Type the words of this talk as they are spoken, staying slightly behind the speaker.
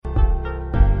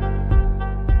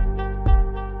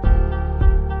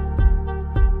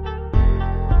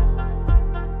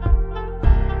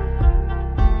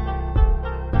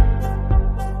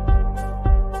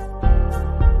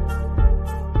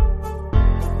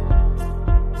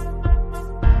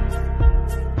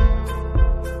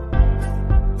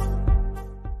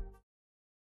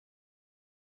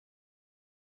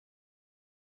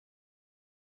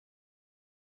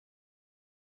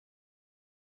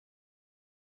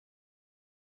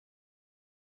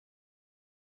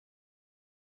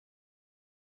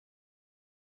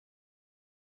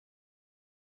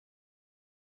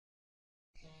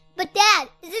But Dad,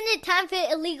 isn't it time for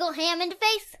illegal ham in the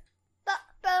face?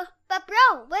 But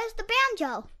bro, where's the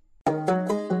banjo?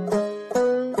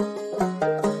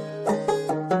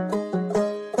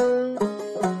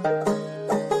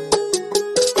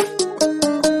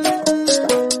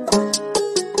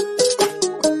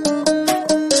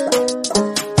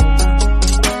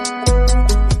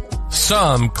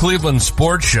 Some Cleveland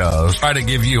sports shows try to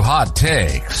give you hot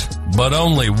takes, but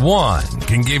only one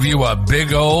can give you a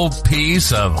big old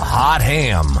piece of hot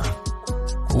ham.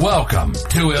 Welcome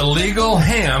to Illegal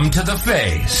Ham to the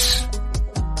Face.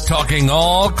 Talking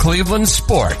all Cleveland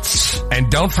sports. And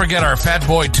don't forget our Fat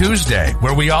Boy Tuesday,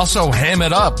 where we also ham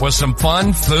it up with some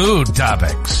fun food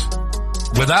topics.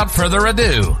 Without further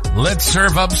ado, let's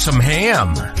serve up some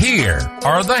ham. Here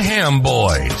are the Ham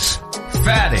Boys.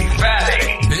 Fatty,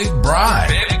 Big Bri,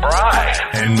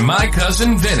 and my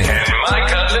cousin Vinny.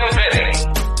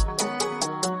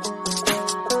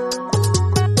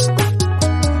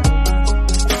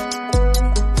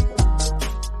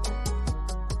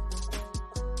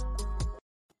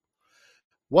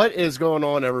 What is going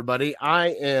on, everybody? I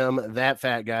am that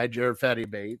fat guy, Jared Fatty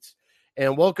Bates,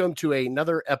 and welcome to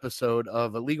another episode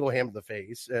of Illegal Ham to the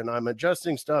Face. And I'm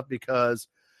adjusting stuff because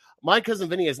my cousin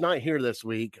Vinny is not here this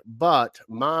week, but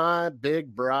my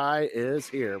Big Bri is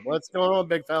here. What's going on,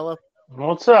 big fella?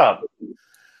 What's up?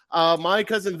 My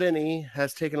cousin Vinny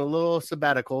has taken a little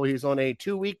sabbatical. He's on a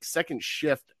 2-week second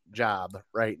shift job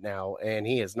right now, and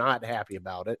he is not happy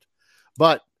about it.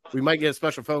 But we might get a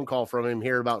special phone call from him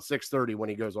here about 6:30 when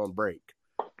he goes on break.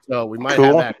 So we might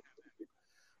have that.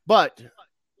 But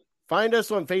find us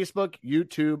on Facebook,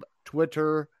 YouTube,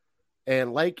 Twitter,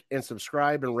 and like and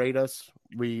subscribe and rate us.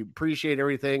 We appreciate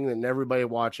everything and everybody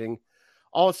watching.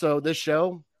 Also, this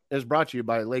show is brought to you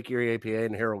by Lake Erie APA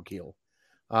and Harold Keel.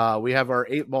 We have our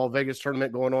 8-ball Vegas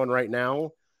tournament going on right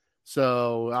now.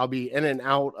 So I'll be in and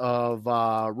out of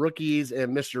rookies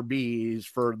and Mr. B's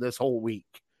for this whole week.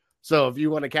 So if you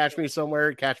want to catch me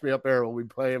somewhere, catch me up there. We'll be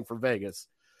playing for Vegas.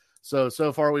 So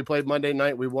far we played Monday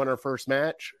night. We won our first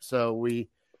match. So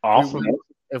Awesome.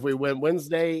 If we win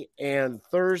Wednesday and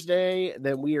Thursday,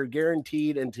 then we are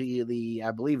guaranteed into the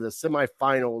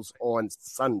semifinals on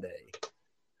Sunday.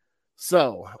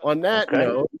 So on that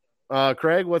note,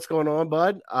 Craig, what's going on,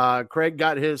 bud? Craig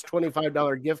got his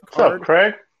 $25 gift card. What's up,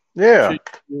 Craig? Yeah.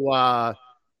 To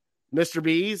Mr.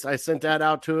 B's. I sent that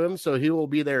out to him, so he will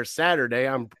be there Saturday.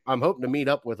 I'm hoping to meet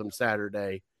up with him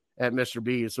Saturday at Mr.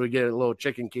 B's, so we get a little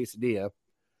chicken quesadilla.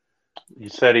 You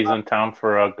said he's in town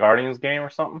for a Guardians game or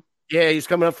something? Yeah, he's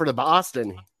coming up for the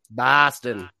Boston.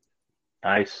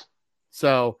 Nice.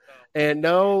 So, and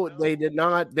no, they did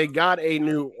not. They got a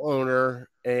new owner,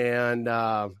 and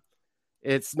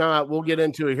it's not. We'll get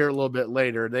into it here a little bit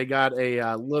later. They got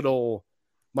a little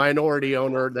minority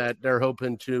owner that they're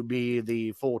hoping to be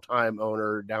the full-time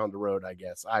owner down the road, I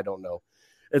guess. I don't know.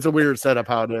 It's a weird setup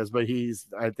how it is, but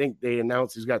I think they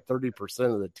announced he's got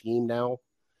 30% of the team now.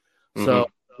 Mm-hmm. So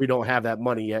we don't have that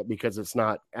money yet because it's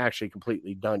not actually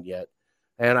completely done yet.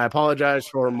 And I apologize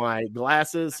for my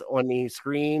glasses on the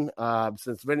screen.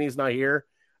 Since Vinny's not here,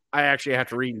 I actually have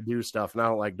to read and do stuff, and I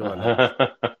don't like doing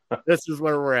that. This is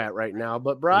where we're at right now.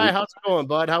 But, Bri, how's it going,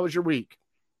 bud? How was your week?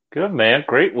 Good, man.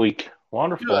 Great week.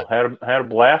 Wonderful. Good. Had a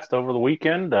blast over the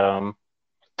weekend. Other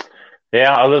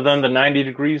than the 90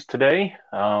 degrees today,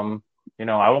 I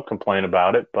won't complain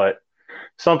about it, but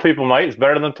some people might. It's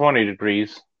better than 20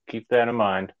 degrees. Keep that in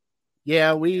mind.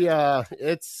 Yeah,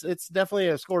 it's definitely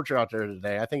a scorcher out there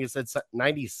today. I think it said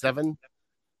 97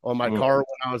 on my car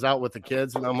when I was out with the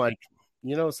kids, and I'm like,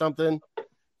 you know something?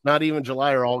 Not even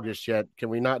July or August yet. Can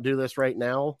we not do this right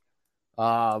now?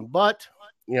 But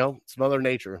it's Mother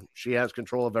Nature. She has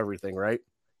control of everything, right?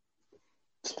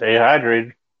 Stay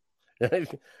hydrated.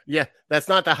 Yeah, that's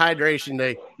not the hydration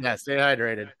day. Yeah, stay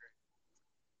hydrated.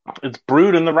 It's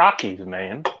brewed in the Rockies,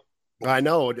 man. I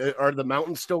know. Are the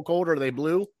mountains still cold? Are they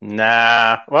blue?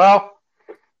 Nah. Well,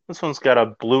 this one's got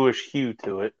a bluish hue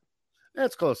to it.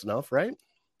 That's close enough, right?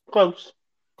 Close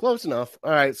enough.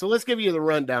 All right, so let's give you the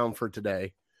rundown for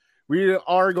today. We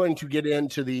are going to get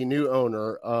into the new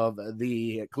owner of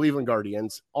the Cleveland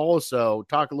Guardians. Also,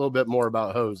 talk a little bit more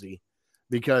about Hosey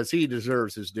because he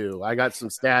deserves his due. I got some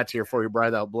stats here for you,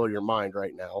 Brian, that'll blow your mind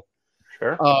right now.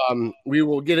 Sure. We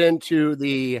will get into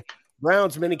the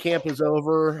Browns minicamp is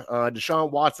over.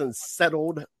 Deshaun Watson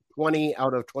settled 20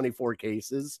 out of 24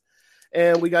 cases.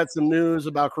 And we got some news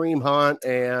about Kareem Hunt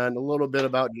and a little bit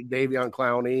about Davion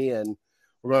Clowney, and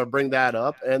we're going to bring that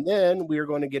up. And then we are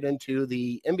going to get into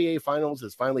the NBA Finals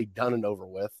is finally done and over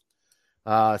with.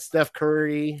 Steph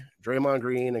Curry, Draymond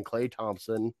Green, and Klay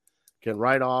Thompson can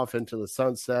ride off into the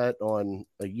sunset on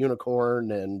a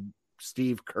unicorn and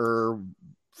Steve Kerr,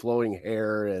 flowing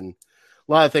hair, and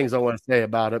a lot of things I want to say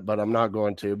about it, but I'm not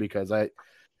going to because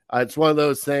it's one of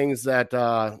those things that,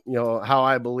 how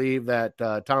I believe that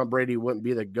Tom Brady wouldn't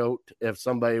be the GOAT if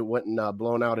somebody wouldn't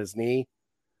blown out his knee.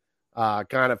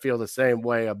 Kind of feel the same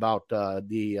way about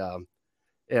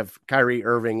if Kyrie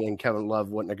Irving and Kevin Love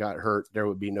wouldn't have got hurt, there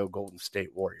would be no Golden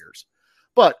State Warriors.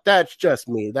 But that's just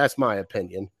me. That's my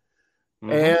opinion.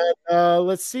 Mm-hmm. And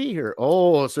let's see here.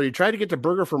 Oh, so you tried to get the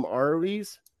burger from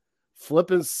Arby's?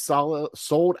 Flipping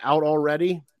sold out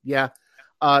already? Yeah.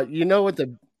 You know what?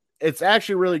 It's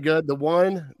actually really good. The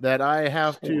one that I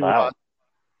have to,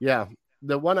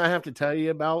 the one I have to tell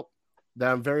you about that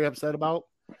I'm very upset about.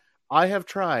 I have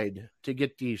tried to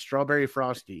get the strawberry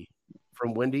frosty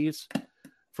from Wendy's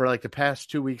for like the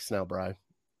past 2 weeks now, Bri.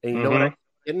 And you know what I'm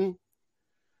getting?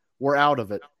 We're out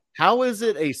of it. How is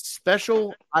it a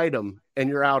special item and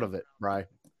you're out of it, Bri?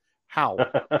 How?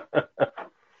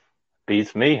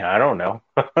 Beats me. I don't know.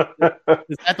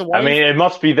 Is that the wife? I mean, it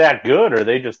must be that good, or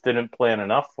they just didn't plan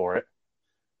enough for it.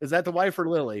 Is that the wife or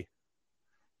Lily?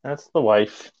 That's the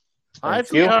wife. Hi,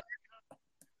 sweetheart.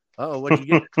 Oh, what'd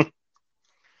you get?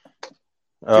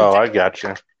 I got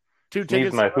you. Two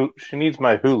tickets. She needs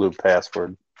my Hulu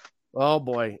password. Oh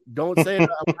boy! Don't say it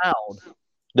out loud.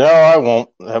 No, I won't.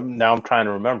 Now I'm trying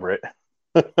to remember it.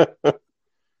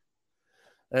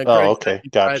 Okay,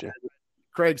 gotcha.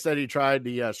 Craig said he tried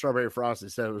the strawberry frosty.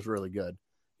 Said it was really good.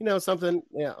 You know something?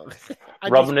 Yeah,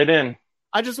 rubbing it in.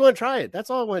 I just want to try it. That's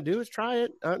all I want to do is try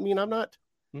it. I mean, I'm not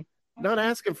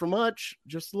asking for much.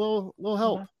 Just a little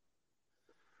help.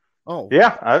 Oh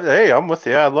yeah. I'm with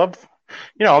you. I love.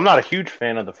 I'm not a huge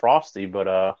fan of the frosty,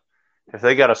 but if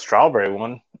they got a strawberry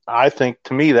one, I think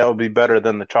to me that would be better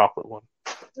than the chocolate one.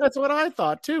 That's what I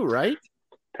thought too, right?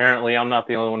 Apparently, I'm not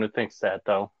the only one who thinks that,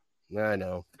 though. I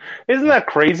know. Isn't that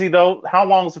crazy, though? How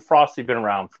long has the frosty been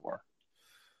around for?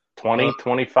 20,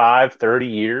 25, 30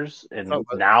 years? And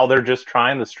now they're just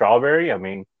trying the strawberry? I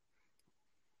mean,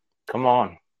 come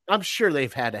on. I'm sure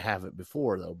they've had to have it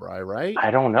before, though, Bri, right?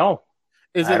 I don't know.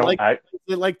 Is it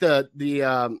like the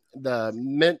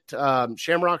mint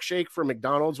Shamrock Shake from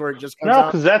McDonald's where it just comes out? No,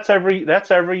 because that's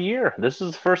every year. This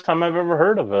is the first time I've ever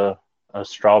heard of a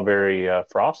strawberry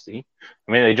frosty.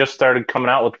 I mean, they just started coming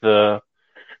out with the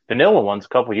vanilla ones a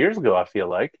couple years ago, I feel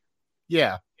like.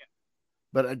 Yeah.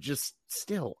 But I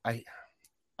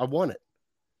want it.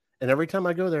 And every time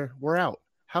I go there, we're out.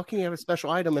 How can you have a special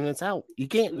item and it's out? You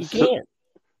can't.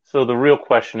 So the real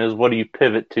question is, what do you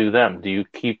pivot to them? Do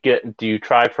you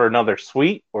try for another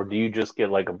sweet, or do you just get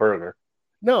like a burger?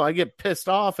 No, I get pissed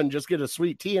off and just get a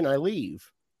sweet tea and I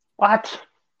leave. What?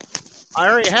 I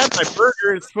already had my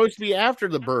burger. It's supposed to be after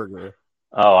the burger.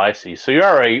 Oh, I see. So you're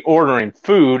already ordering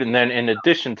food, and then in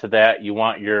addition to that, you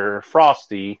want your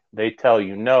frosty. They tell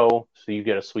you no, so you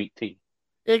get a sweet tea.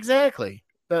 Exactly.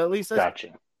 But at least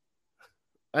gotcha.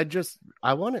 I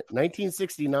want it.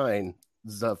 1969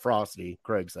 is frosty,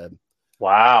 Craig said.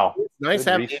 Wow. It's nice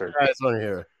having you guys on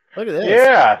here. Look at this.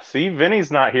 Yeah. See,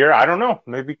 Vinny's not here. I don't know.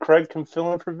 Maybe Craig can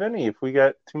fill in for Vinny if we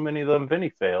got too many of them Vinny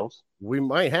fails. We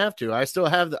might have to. I still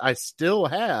have the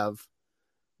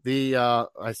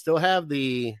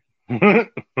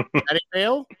Patty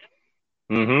fail.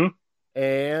 Mm-hmm.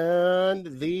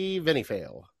 And the Vinny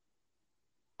fail.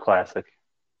 Classic.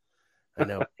 I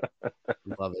know.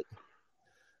 Love it.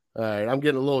 All right, I'm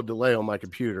getting a little delay on my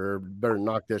computer. Better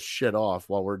knock this shit off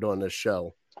while we're doing this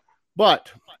show.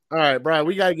 But, all right, Brian,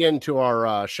 we got to get into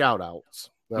our shout-outs.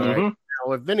 All right.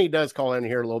 Now, if Vinny does call in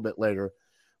here a little bit later,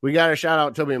 we got to shout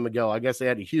out Toby and Miguel. I guess they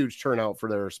had a huge turnout for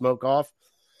their smoke-off.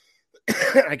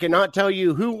 I cannot tell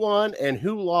you who won and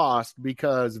who lost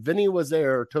because Vinny was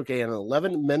there, took an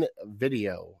 11-minute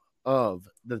video of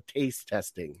the taste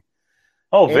testing.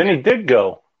 Oh, and Vinny did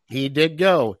go. He did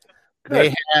go.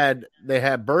 Good. They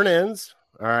had burnt ends,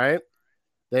 all right.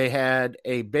 They had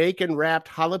a bacon wrapped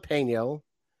jalapeno.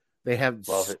 They have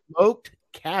smoked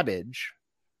cabbage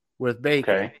with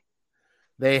bacon. Okay.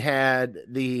 They had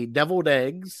the deviled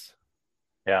eggs.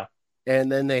 Yeah.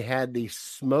 And then they had the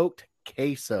smoked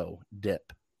queso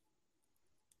dip.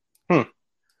 You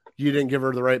didn't give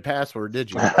her the right password,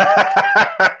 did you?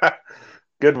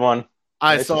 Good one.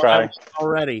 I saw that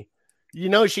already. You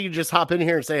know, she could just hop in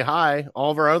here and say hi.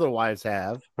 All of our other wives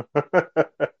have.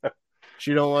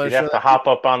 She don't want to. You'd have to hop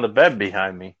up on the bed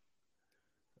behind me.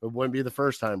 It wouldn't be the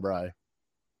first time, Bri.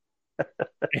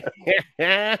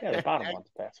 Yeah, the bottom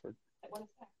one's password.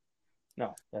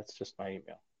 No, that's just my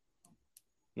email.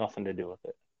 Nothing to do with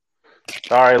it.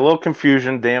 All right, a little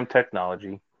confusion. Damn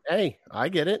technology. Hey, I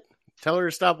get it. Tell her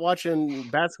to stop watching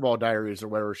Basketball Diaries or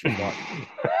whatever she's watching.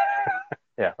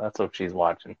 Yeah, that's what she's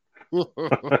watching.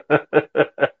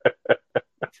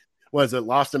 Was it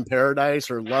Lost in Paradise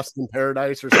or Lust in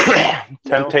Paradise or something?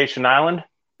 Temptation Island.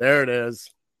 There it is.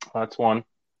 That's one.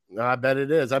 I bet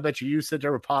it is. I bet you sit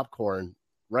there with popcorn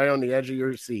right on the edge of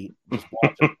your seat. Just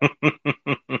watching.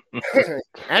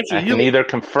 I can neither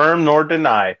confirm nor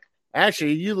deny.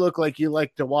 Actually, you look like you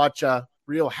like to watch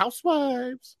Real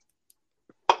Housewives.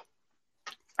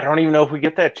 I don't even know if we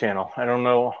get that channel. I don't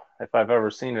know if I've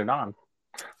ever seen it on.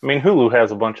 I mean, Hulu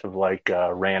has a bunch of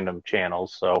random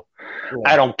channels, so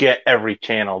I don't get every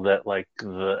channel that like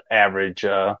the average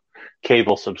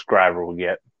cable subscriber will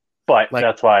get. But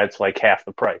that's why it's like half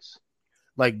the price.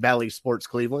 Like Bally Sports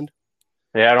Cleveland?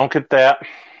 Yeah, I don't get that.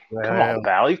 Come on,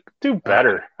 Bally. Do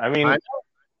better. I mean,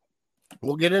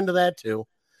 we'll get into that too.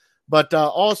 But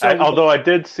also... although I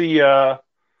did see, not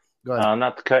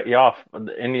to cut you off,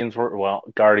 the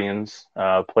Guardians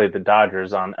played the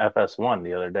Dodgers on FS1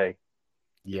 the other day.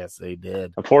 Yes, they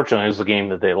did. Unfortunately, it was the game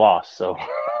that they lost, so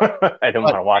I didn't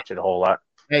want to watch it a whole lot.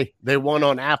 Hey, they won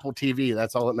on Apple TV.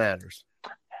 That's all that matters.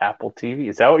 Apple TV?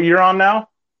 Is that what you're on now?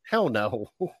 Hell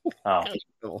no. Oh.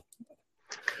 No.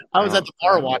 I was at the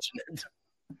bar watching it.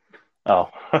 Oh.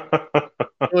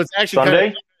 It was actually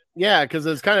Sunday? Yeah, because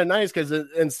it's kind of nice because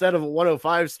instead of a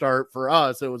 105 start for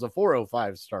us, it was a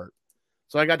 405 start.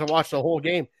 So I got to watch the whole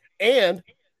game. And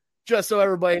just so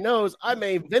everybody knows, I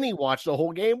made Vinny watch the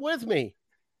whole game with me.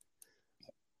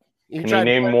 Can you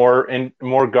name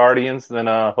more Guardians than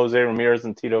Jose Ramirez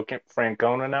and Tito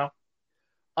Francona now?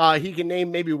 He can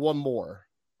name maybe one more.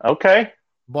 Okay.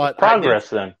 But progress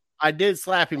then. I did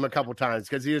slap him a couple times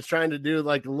because he was trying to do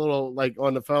like a little like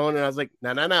on the phone, and I was like,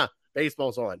 no,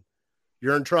 baseball's on.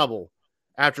 You're in trouble.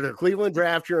 After the Cleveland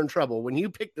draft, you're in trouble. When you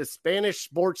pick the Spanish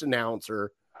sports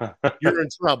announcer, you're in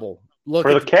trouble. Look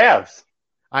for the Cavs.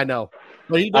 I know.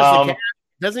 But he does the Cavs.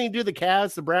 Doesn't he do the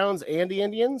Cavs, the Browns, and the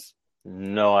Indians?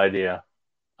 No idea.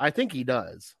 I think he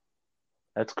does.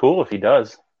 That's cool if he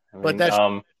does. But that's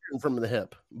from the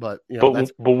hip. But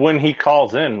but when he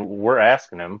calls in, we're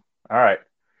asking him, all right,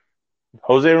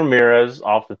 Jose Ramirez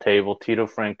off the table, Tito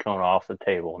Francona off the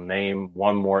table. Name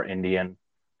one more Indian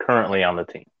currently on the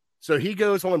team. So he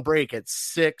goes on break at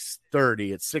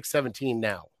 6:30. It's 6:17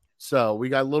 now. So we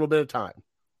got a little bit of time.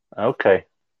 Okay.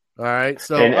 All right.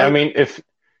 So I mean, if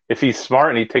he's smart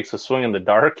and he takes a swing in the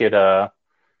dark at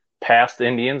past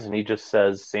Indians and he just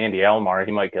says Sandy Alomar,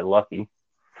 he might get lucky.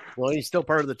 Well, he's still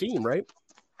part of the team, right?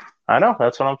 I know.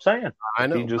 That's what I'm saying. I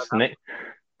know. He just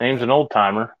names an old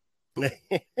timer.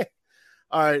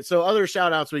 All right. So other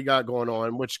shout outs we got going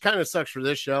on, which kind of sucks for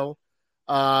this show.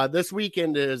 This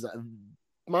weekend is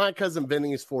my cousin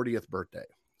Vinny's 40th birthday.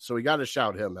 So we got to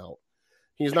shout him out.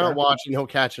 He's not watching. He'll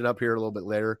catch it up here a little bit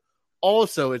later.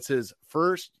 Also, it's his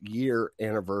first year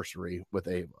anniversary with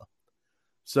Ava.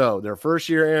 So their first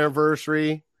year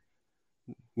anniversary,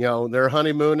 they're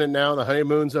honeymooning now. The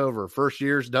honeymoon's over. First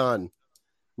year's done.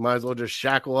 Might as well just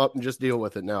shackle up and just deal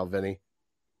with it now, Vinny.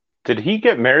 Did he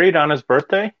get married on his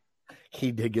birthday?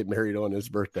 He did get married on his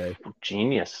birthday.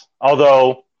 Genius.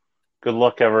 Although, good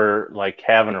luck ever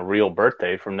having a real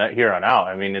birthday from that here on out.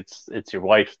 I mean, it's your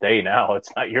wife's day now.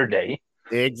 It's not your day.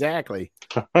 Exactly.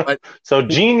 But, so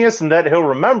genius in that he'll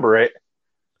remember it.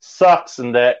 Sucks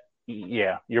in that,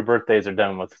 your birthdays are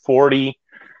done with 40,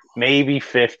 maybe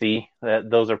 50.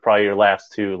 Those are probably your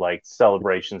last two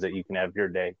celebrations that you can have your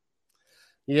day.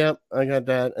 Yep, I got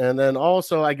that. And then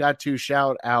also I got to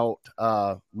shout out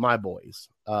my boys.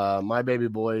 My baby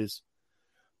boys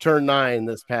turned 9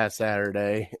 this past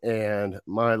Saturday, and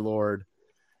my Lord,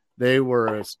 they were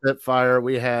a spitfire.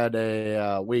 We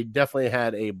definitely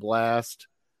had a blast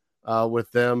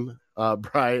with them.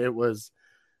 Brian,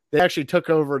 they actually took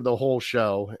over the whole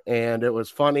show, and it was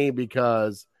funny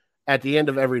because at the end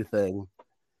of everything,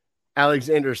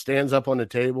 Alexander stands up on the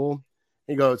table.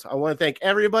 He goes, I want to thank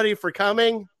everybody for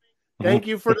coming. Thank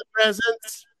you for the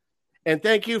presents. And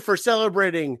thank you for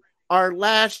celebrating our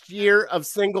last year of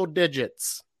single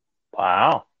digits.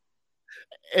 Wow.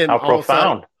 And how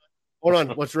profound. Hold on.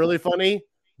 What's really funny?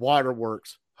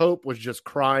 Waterworks. Hope was just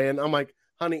crying. I'm like,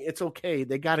 honey, it's okay.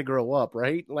 They got to grow up,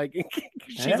 right?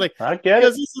 She's like, I get it.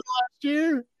 This is last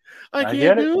year. I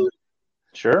can't do it.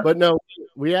 Sure. But no,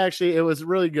 it was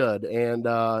really good.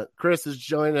 And Chris is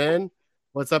joining in.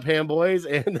 What's up, Ham Boys?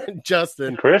 And then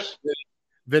Justin. Chris?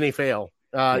 Vinny Fail.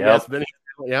 Yes, Vinny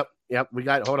Fail. Yep. We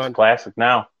got, hold on. Classic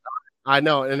now. I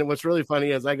know. And what's really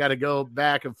funny is I got to go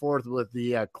back and forth with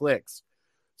the clicks.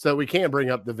 So we can't bring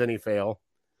up the Vinny Fail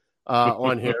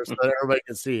on here so that everybody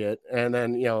can see it. And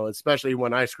then, especially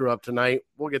when I screw up tonight,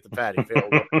 we'll get the Patty Fail.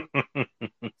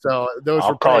 So those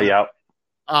I'll call you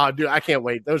out. Dude, I can't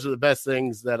wait. Those are the best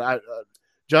things that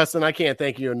Justin, I can't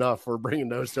thank you enough for bringing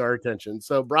those to our attention.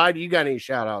 So, Bride, you got any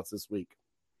shout outs this week?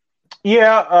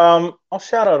 Yeah, I'll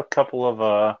shout out a couple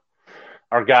of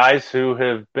our guys who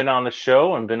have been on the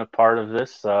show and been a part of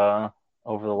this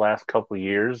over the last couple of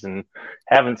years, and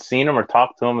haven't seen them or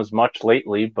talked to them as much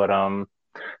lately. But I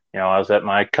was at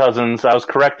my cousin's. I was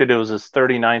corrected; it was his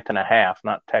 39th and a half,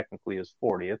 not technically his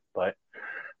 40th. But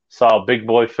saw Big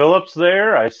Boy Phillips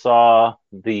there. I saw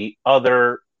the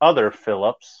other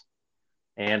Phillips,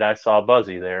 and I saw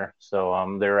Buzzy there.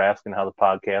 So they were asking how the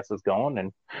podcast is going,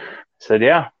 and I said,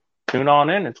 "Yeah, tune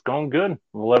on in. It's going good.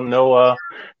 We'll let them know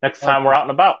next time we're out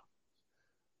and about."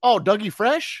 Oh, Dougie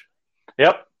Fresh.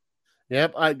 Yep.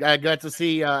 I got to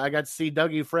see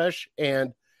Dougie Fresh,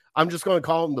 and I'm just going to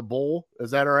call him the Bull.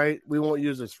 Is that all right? We won't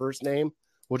use his first name.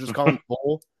 We'll just call him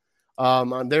Bull.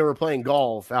 They were playing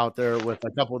golf out there with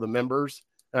a couple of the members,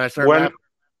 and I started.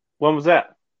 When was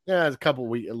that? Yeah, it was a couple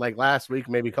weeks, like last week,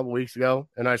 maybe a couple weeks ago,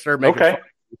 and I started making. Okay.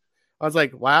 I was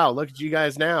like, "Wow, look at you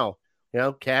guys now!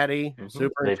 Caddy,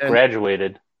 superintendent. They've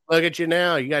graduated. Look at you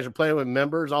now. You guys are playing with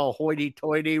members, all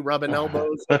hoity-toity, rubbing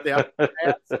elbows with the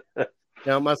hats.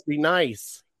 It must be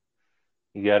nice."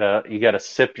 You gotta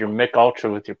sip your Mick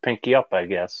Ultra with your pinky up, I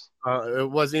guess. It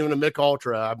wasn't even a Mick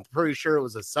Ultra. I'm pretty sure it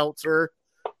was a seltzer,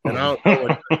 and I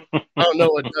don't know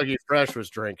what Dougie Fresh was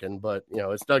drinking, but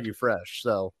it's Dougie Fresh,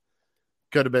 so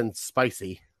could have been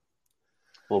spicy.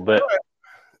 A little bit.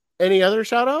 Any other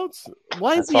shout outs?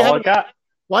 Why is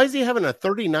he having a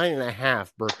 39 and a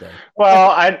half birthday?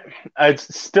 Well,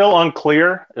 it's still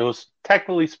unclear. It was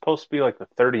technically supposed to be like the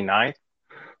 39th.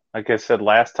 Like I said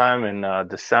last time in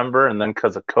December, and then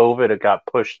because of COVID, it got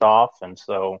pushed off, and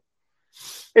so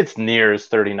it's near his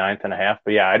 39th and a half.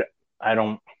 But yeah, I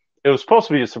don't. It was supposed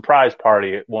to be a surprise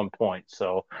party at one point,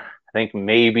 so I think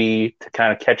maybe to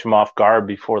kind of catch him off guard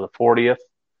before the 40th,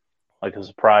 like a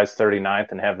surprise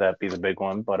 39th, and have that be the big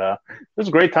one. But it was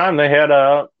a great time. They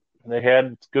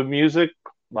had good music,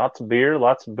 lots of beer,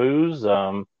 lots of booze.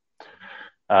 The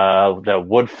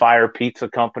Wood Fire Pizza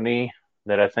Company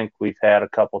that I think we've had a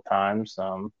couple times.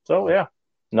 So yeah,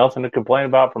 nothing to complain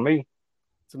about for me.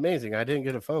 It's amazing. I didn't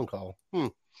get a phone call.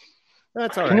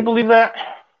 That's all right. Can you believe that?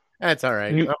 That's all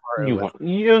right. It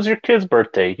was your kid's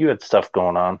birthday. You had stuff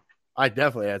going on. I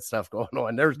definitely had stuff going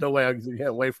on. There's no way I could get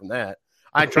away from that.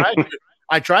 I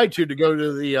tried to go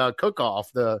to the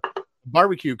cook-off, the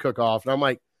barbecue cook-off, and I'm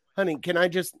like, honey, can I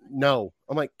just no?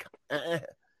 I'm like,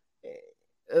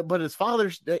 but it's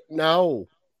Father's Day. No.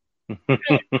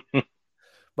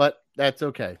 But that's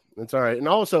okay. It's all right. And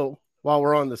also, while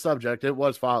we're on the subject, it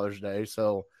was Father's Day.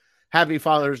 So happy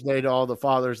Father's Day to all the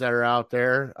fathers that are out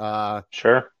there.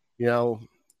 Sure.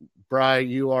 Bri,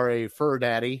 you are a fur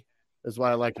daddy, is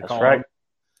what I like to call right. him.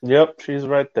 Yep, she's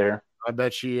right there. I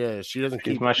bet she is.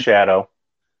 She's my shadow.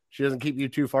 She doesn't keep you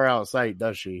too far out of sight,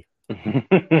 does she?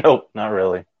 Nope, not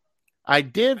really. I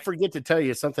did forget to tell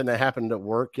you something that happened at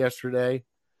work yesterday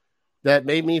that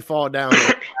made me fall down and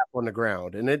laugh on the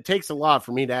ground. And it takes a lot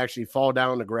for me to actually fall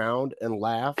down on the ground and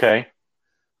laugh. Okay.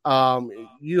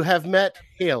 You have met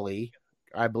Haley,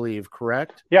 I believe,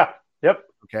 correct? Yeah. Yep.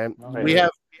 Okay.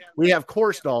 We have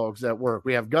course dogs at work.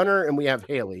 We have Gunner and we have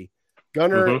Haley.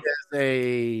 Gunner is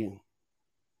a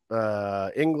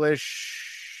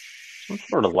English some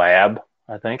sort of lab,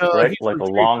 I think, right? Like a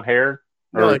long-haired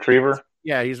retriever.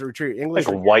 He's a retriever. English,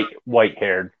 like a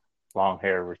white-haired,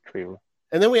 long-haired retriever.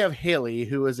 And then we have Haley,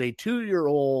 who is a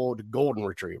 2-year-old golden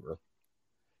retriever,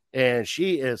 and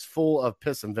she is full of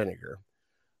piss and vinegar.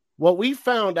 What we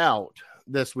found out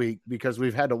this week, because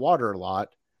we've had to water a lot,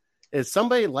 is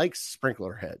somebody likes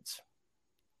sprinkler heads.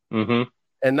 Mm-hmm.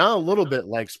 And not a little bit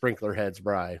like sprinkler heads,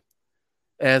 Bri.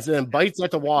 As in bites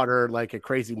at the water like a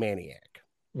crazy maniac.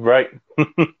 Right.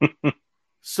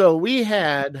 So we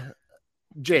had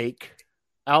Jake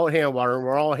out hand watering.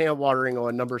 We're all hand watering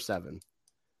on number 7.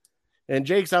 And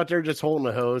Jake's out there just holding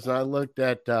the hose. And I looked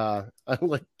at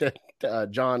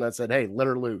John. I said, hey, let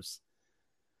her loose.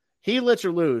 He lets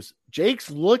her loose. Jake's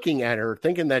looking at her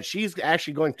thinking that she's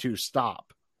actually going to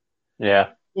stop. Yeah.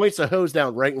 Points the hose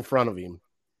down right in front of him.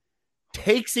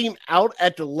 Takes him out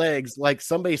at the legs like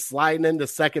somebody sliding into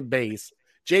second base.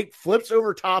 Jake flips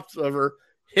over tops of her,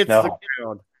 hits the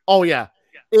ground. Oh, yeah.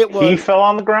 He fell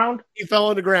on the ground? He fell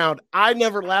on the ground. I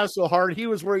never laughed so hard. He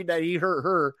was worried that he hurt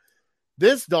her.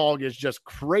 This dog is just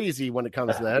crazy when it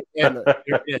comes to that. And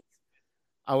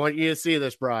I want you to see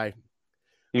this, Bri.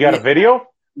 You got a video?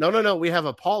 No. We have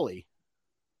a Paulie.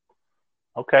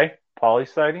 Okay.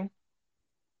 Paulie sighting?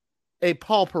 A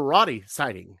Paul Perotti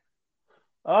sighting.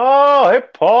 Oh, hey,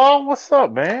 Paul. What's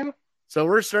up, man? So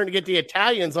we're starting to get the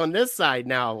Italians on this side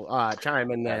now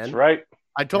chiming in. That's right.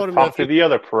 I told him talk to the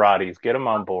other Perottis. Get him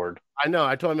on board. I know.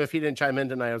 I told him if he didn't chime in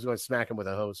tonight, I was going to smack him with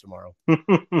a hose tomorrow. Thank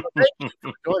you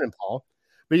for joining, Paul.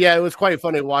 But yeah, it was quite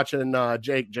funny watching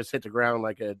Jake just hit the ground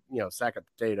like a sack of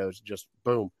potatoes, just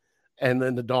boom, and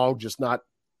then the dog just not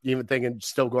even thinking,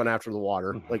 still going after the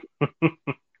water. Like,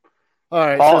 all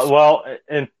right. Paul,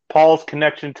 and Paul's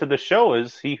connection to the show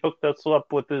is he hooked us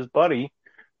up with his buddy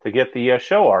to get the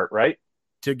show art, right?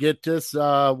 To get this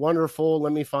wonderful,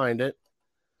 let me find it.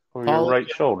 For your right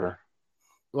shoulder.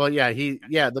 Well, yeah,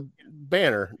 the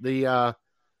banner,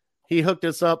 he hooked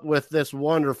us up with this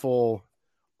wonderful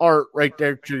art right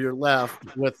there to your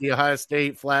left with the Ohio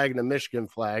State flag and the Michigan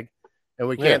flag, and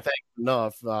we can't thank him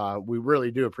enough. We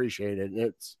really do appreciate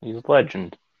it. He's a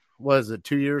legend. Was it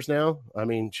 2 years now? I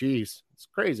mean, geez, it's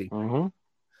crazy. Mm-hmm.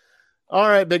 All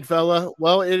right, big fella.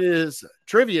 Well, it is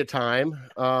trivia time.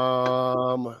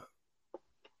 Let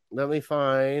me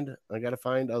find. I got to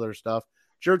find other stuff.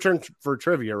 It's your turn for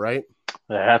trivia, right?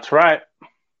 That's right.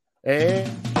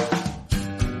 And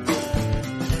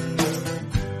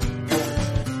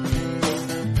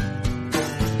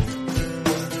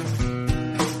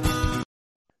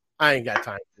I ain't got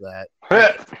time for that.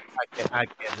 I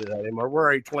can't do that anymore. We're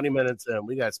already 20 minutes in.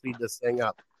 We got to speed this thing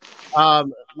up.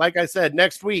 Like I said,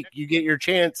 next week you get your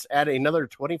chance at another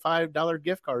 $25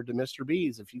 gift card to Mr.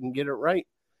 B's if you can get it right.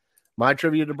 My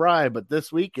trivia to Bri, but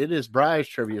this week it is Bri's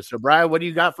trivia. So, Bri, what do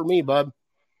you got for me, bub?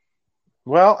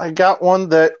 Well, I got one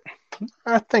that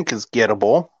I think is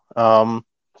gettable. We're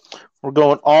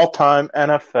going all-time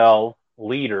NFL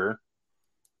leader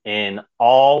in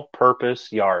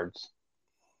all-purpose yards.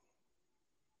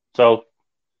 So,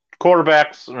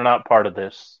 quarterbacks are not part of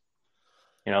this.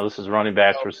 This is running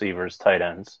backs, receivers, tight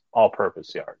ends,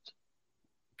 all-purpose yards.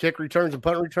 Kick returns and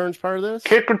punt returns part of this?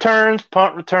 Kick returns,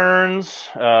 punt returns,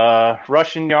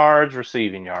 rushing yards,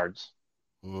 receiving yards.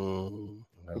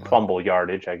 Fumble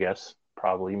yardage, I guess.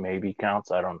 Probably, maybe counts.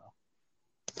 I don't know.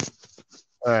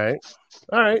 All right.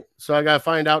 So I got to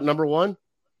find out number one.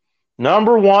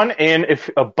 Number one, and if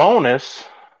a bonus,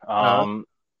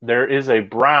 there is a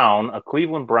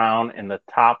Cleveland Brown in the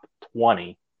top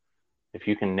 20. If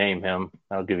you can name him,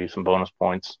 that'll give you some bonus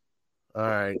points. All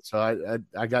right. So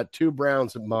I got two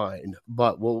Browns in mind,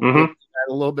 but we'll get to that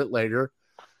a little bit later.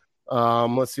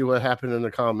 Let's see what happened in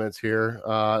the comments here.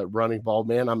 Running ball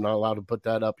man. I'm not allowed to put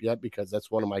that up yet because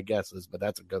that's one of my guesses, but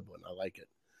that's a good one. I like it.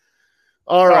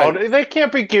 All right. Oh, they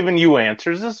can't be giving you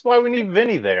answers. This is why we need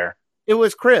Vinny there. It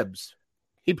was Cribs.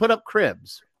 He put up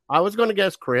Cribs. I was going to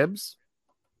guess Cribs.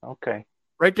 Okay.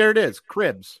 Right there it is.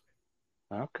 Cribs.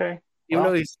 Okay. Even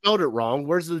though he spelled it wrong,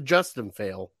 where's the Justin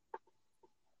fail?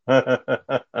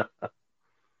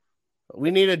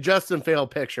 We need a Justin fail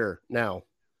picture now.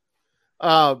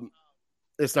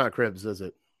 It's not Cribs, is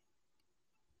it?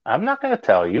 I'm not going to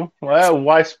tell you. Well,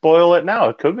 why spoil it now?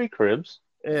 It could be Cribs.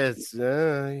 It's all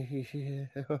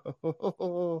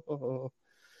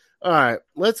right.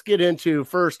 Let's get into,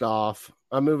 first off,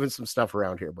 I'm moving some stuff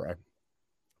around here, Brian.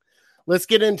 Let's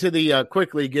get into the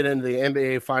quickly get into the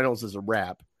NBA Finals as a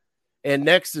wrap. And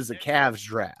next is the Cavs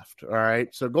draft. All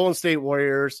right. So Golden State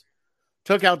Warriors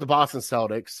took out the Boston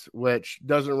Celtics, which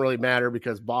doesn't really matter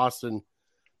because Boston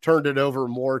turned it over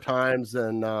more times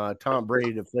than Tom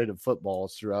Brady deflated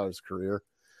footballs throughout his career.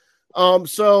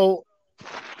 So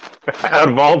out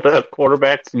of all the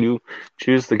quarterbacks, you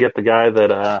choose to get the guy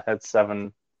that had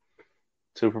 7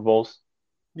 Super Bowls.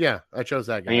 Yeah, I chose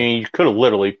that guy. I mean, you could have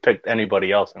literally picked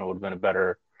anybody else and it would have been a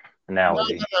better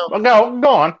analogy. No. Well, go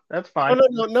on. That's fine.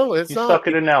 No, it's not. You suck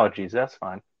at analogies. That's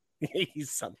fine.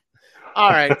 All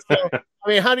right. So, I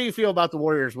mean, how do you feel about the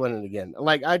Warriors winning again?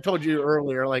 Like I told you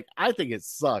earlier, I think it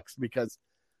sucks because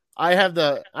I have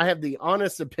the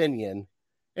honest opinion,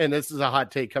 and this is a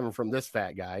hot take coming from this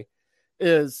fat guy,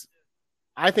 is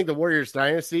I think the Warriors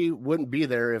dynasty wouldn't be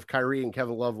there if Kyrie and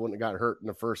Kevin Love wouldn't have got hurt in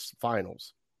the first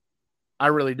finals. I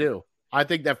really do. I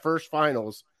think that first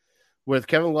finals with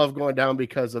Kevin Love going down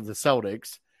because of the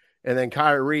Celtics and then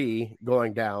Kyrie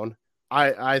going down,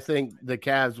 I think the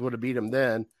Cavs would have beat them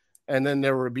then, and then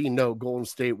there would be no Golden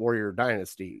State Warrior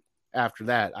dynasty after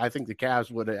that. I think the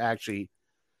Cavs would have actually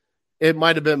 – it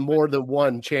might have been more than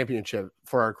one championship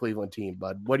for our Cleveland team,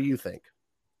 bud. What do you think?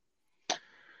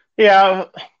 Yeah,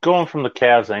 going from the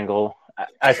Cavs angle,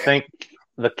 I think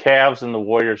the Cavs and the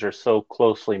Warriors are so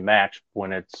closely matched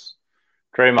when it's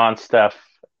Draymond, Steph,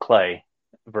 Clay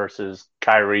versus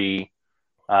Kyrie,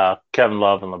 Kevin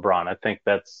Love, and LeBron. I think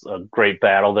that's a great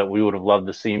battle that we would have loved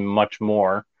to see much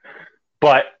more.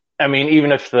 But, I mean,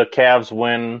 even if the Cavs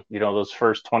win, those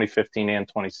first 2015 and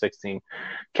 2016,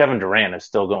 Kevin Durant is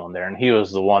still going there. And he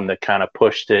was the one that kind of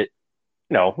pushed it.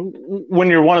 When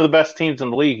you're one of the best teams in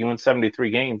the league, you win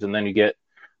 73 games and then you get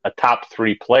a top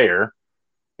 3 player,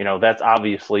 that's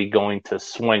obviously going to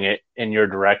swing it in your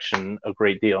direction a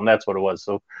great deal. And that's what it was.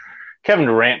 So Kevin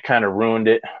Durant kind of ruined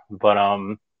it. But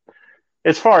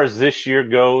as far as this year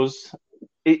goes,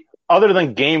 other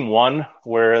than game one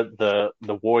where the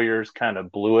Warriors kind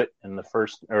of blew it in the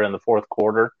fourth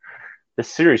quarter, this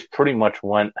series pretty much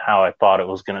went how I thought it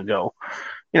was going to go.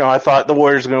 I thought the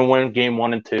Warriors were going to win game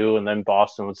 1 and 2, and then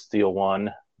Boston would steal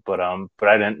one. But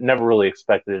I never really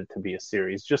expected it to be a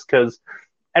series, just because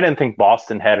I didn't think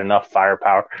Boston had enough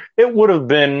firepower. It would have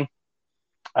been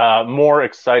more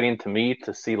exciting to me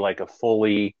to see like a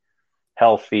fully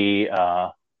healthy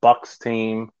Bucks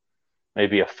team,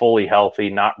 maybe a fully healthy,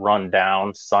 not run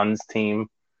down Suns team.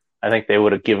 I think they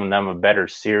would have given them a better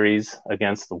series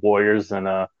against the Warriors than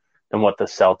what the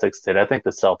Celtics did. I think the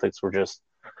Celtics were just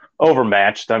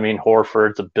overmatched. I mean,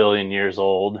 Horford's a billion years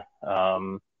old.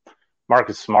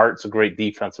 Marcus Smart's a great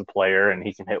defensive player, and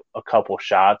he can hit a couple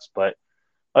shots. But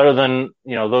other than,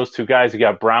 those two guys, you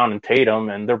got Brown and Tatum,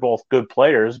 and they're both good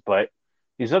players. But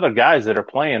these other guys that are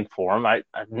playing for him, I've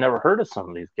never heard of some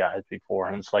of these guys before.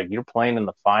 And it's like, you're playing in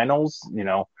the finals.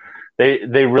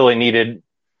 They really needed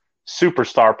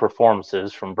superstar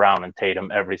performances from Brown and Tatum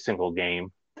every single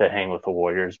game to hang with the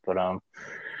Warriors. But,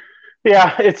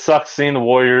 yeah, it sucks seeing the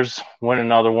Warriors win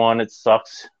another one. It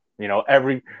sucks.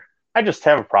 I just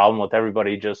have a problem with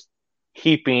everybody just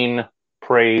heaping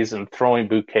praise and throwing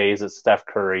bouquets at Steph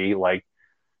Curry. Like,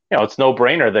 it's no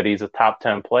brainer that he's a top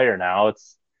 10 player now.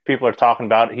 People are talking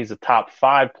about he's a top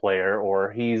 5 player,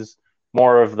 or he's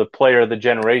more of the player of the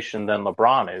generation than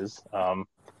LeBron is.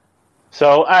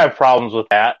 So I have problems with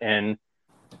that. And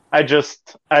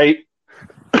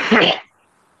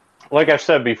like I've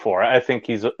said before, I think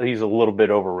he's a little bit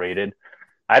overrated.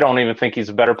 I don't even think he's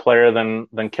a better player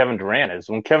than Kevin Durant is.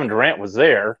 When Kevin Durant was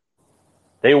there,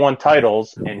 they won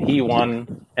titles, and he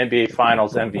won NBA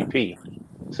Finals MVP.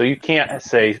 So you can't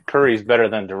say Curry's better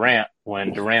than Durant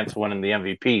when Durant's winning the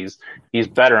MVPs. He's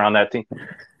better on that team.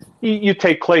 You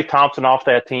take Klay Thompson off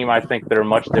that team, I think they're a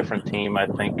much different team. I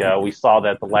think we saw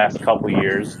that the last couple of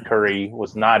years, Curry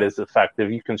was not as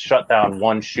effective. You can shut down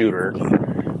one shooter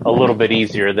a little bit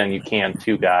easier than you can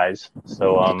two guys.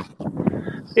 So,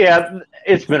 yeah,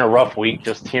 it's been a rough week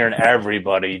just hearing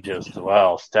everybody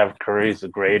Steph Curry's the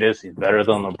greatest. He's better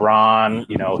than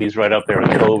LeBron. He's right up there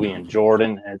with Kobe and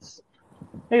Jordan.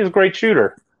 He's a great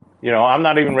shooter. I'm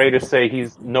not even ready to say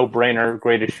he's no-brainer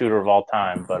greatest shooter of all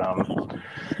time, but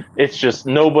it's just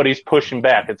nobody's pushing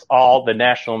back. It's all the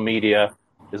national media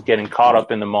is getting caught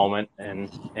up in the moment and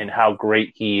how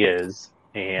great he is.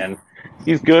 And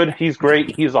he's good. He's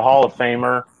great. He's a Hall of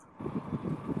Famer.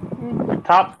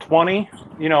 Top 20,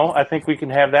 I think we can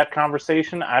have that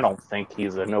conversation. I don't think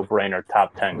he's a no-brainer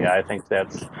top 10 guy. I think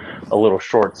that's a little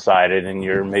short-sighted, and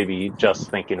you're maybe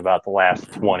just thinking about the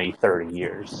last 20, 30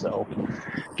 years. So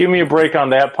give me a break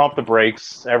on that. Pump the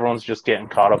brakes. Everyone's just getting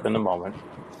caught up in the moment.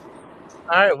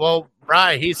 All right, well,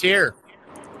 Bri, he's here.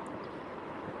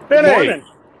 Hey.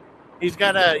 He's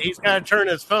got to turn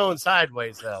his phone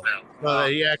sideways, though, so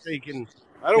that he actually can.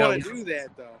 I don't want to do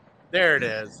that, though. There it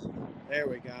is. There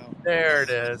we go. There it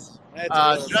is.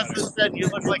 Justin said you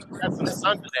look like you got some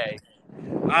sun today.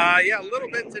 Yeah, a little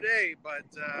bit today, but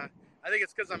I think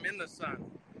it's because I'm in the sun.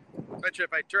 I bet you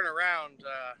if I turn around,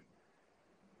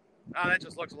 that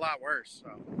just looks a lot worse.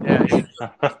 So. Yeah,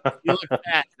 you look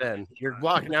fat then. You're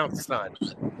walking out in the sun.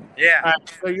 Yeah. All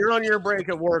right, so you're on your break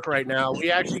at work right now.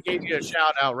 We actually gave you a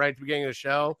shout out right at the beginning of the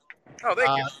show. Oh,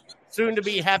 thank you. Soon to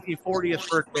be happy 40th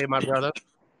birthday, my brother.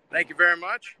 Thank you very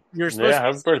much. You're supposed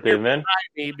happy birthday, man.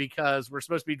 Me because we're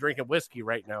supposed to be drinking whiskey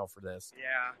right now for this.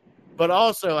 Yeah. But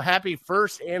also, happy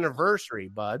first anniversary,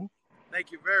 bud.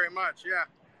 Thank you very much. Yeah.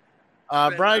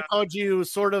 Brian called you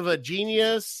sort of a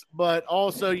genius, but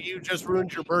also you just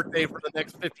ruined your birthday for the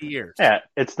next 50 years. Yeah,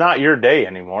 it's not your day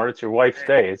anymore. It's your wife's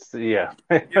day. You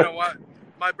know what?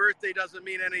 My birthday doesn't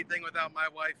mean anything without my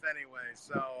wife anyway.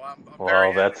 So I'm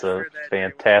very happy that's a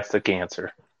fantastic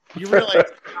answer. You realize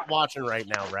you're not watching right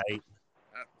now, right?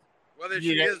 Whether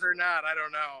she is or not, I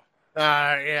don't know.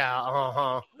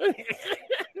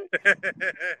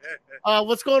 Yeah.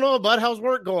 What's going on, bud? How's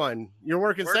work going? You're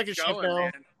working second shift now.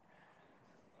 Man.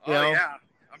 Oh, yeah.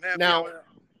 I'm happy. Now,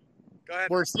 go ahead.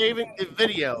 We're saving the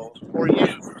video for you.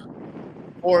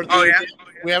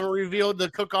 We haven't revealed the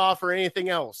cook-off or anything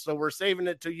else, so we're saving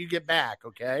it till you get back,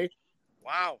 okay?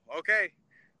 Wow. Okay.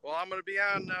 Well, I'm going to be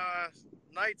on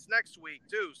nights next week,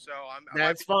 too, so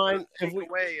that's fine. Take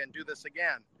away and do this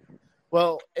again.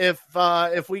 Well, if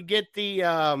we get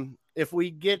the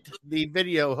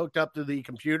video hooked up to the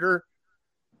computer,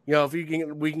 if we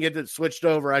can get it switched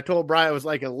over. I told Brian it was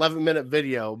like an 11-minute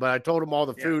video, but I told him all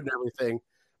the food and everything,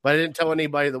 but I didn't tell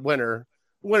anybody the winner.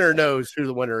 The winner knows who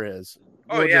the winner is.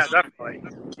 Oh, definitely.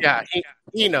 Yeah,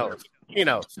 he knows. He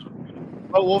knows.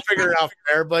 But we'll figure it out from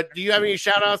there. But do you have any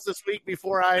shout outs this week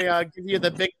before I give you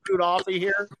the big food offie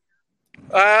here?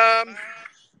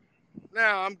 No,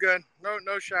 I'm good.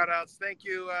 No shout outs. Thank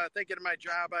you. Thinking of my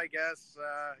job, I guess,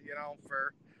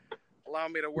 for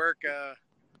allowing me to work a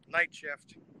night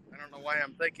shift. I don't know why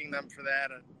I'm thanking them for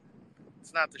that.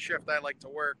 It's not the shift I like to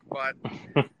work, but,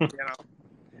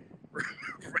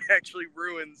 actually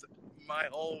ruins my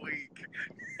whole week.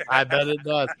 I bet it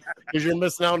does. Because you're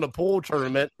missing out on the pool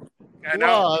tournament. I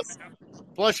know.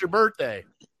 Plus your birthday.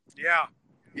 Yeah,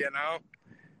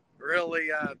 really.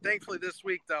 Thankfully this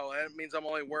week, though, it means I'm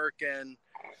only working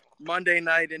Monday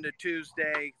night into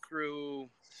Tuesday through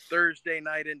Thursday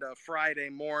night into Friday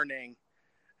morning.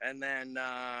 And then,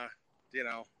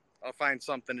 I'll find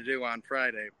something to do on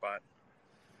Friday. But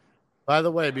by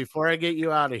the way, before I get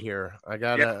you out of here, I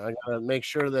gotta make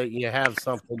sure that you have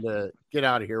something to get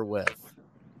out of here with.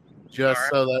 Just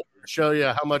so that show you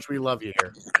how much we love you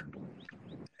here.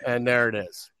 And there it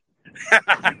is.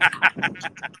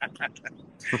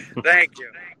 Thank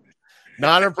you.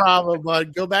 Not a problem,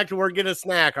 bud. Go back to work, get a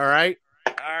snack, all right?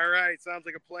 All right. Sounds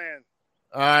like a plan.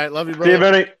 All right. Love you, brother. See you,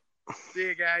 Benny. See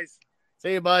you guys.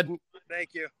 See you, bud.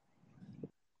 Thank you.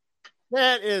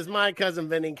 That is my cousin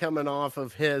Vinny coming off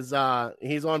of his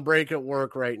he's on break at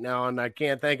work right now, and I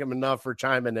can't thank him enough for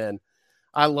chiming in.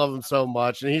 I love him so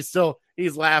much, and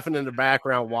he's laughing in the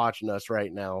background watching us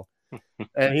right now.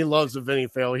 And he loves the Vinny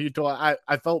fail.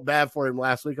 I felt bad for him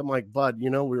last week. I'm like, bud, we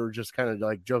were just kind of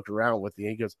like joking around with you.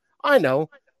 He goes, I know.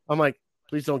 I'm like,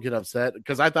 please don't get upset,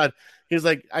 because I thought he was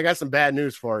like, I got some bad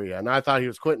news for you, and I thought he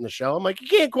was quitting the show. I'm like, you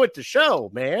can't quit the show,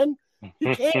 man.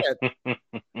 You can't.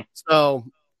 So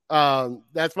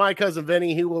that's my cousin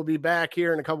Vinny. He will be back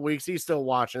here in a couple weeks. He's still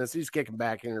watching us. He's kicking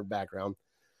back in the background.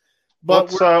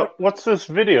 But what's this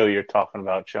video you're talking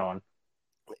about showing?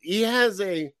 He has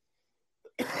a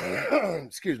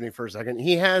excuse me for a second.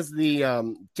 He has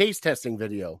the taste testing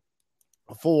video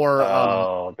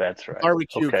for that's right.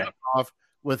 Barbecue Cook-Off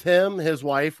with him, his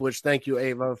wife, which thank you,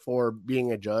 Ava, for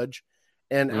being a judge.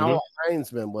 And Al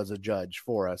Heinzman was a judge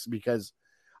for us, because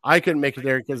I couldn't make it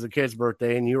there because of the kid's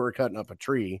birthday and you were cutting up a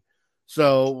tree.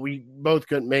 So we both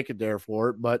couldn't make it there for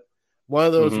it. But one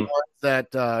of those ones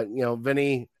that,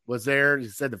 Vinny was there. He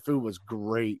said the food was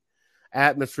great.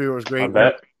 Atmosphere was great.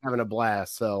 Having a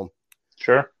blast. So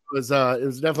sure. It was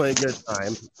definitely a good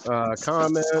time.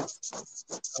 Comment.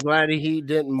 I'm glad he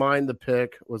didn't mind the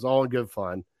pick. It was all in good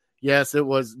fun. Yes, it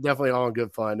was definitely all in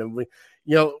good fun. And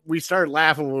we started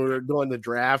laughing when we were doing the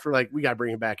draft. We're like, we got to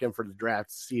bring him back in for the draft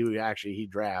to see who he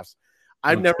drafts.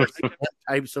 I've never seen him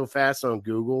type so fast on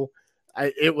Google.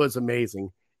 It was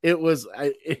amazing. It was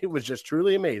just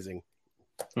truly amazing.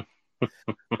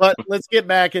 But let's get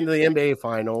back into the NBA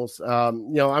Finals.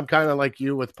 I'm kind of like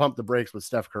you with pump the brakes with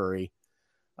Steph Curry.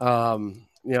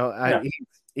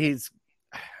 He's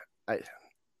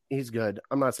good.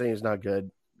 I'm not saying he's not good.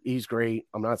 He's great.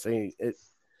 I'm not saying it.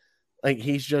 Like,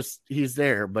 he's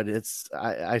there, but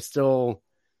I still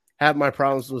have my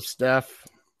problems with Steph.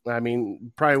 I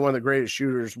mean, probably one of the greatest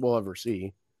shooters we'll ever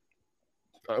see.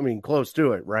 I mean, close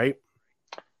to it, right?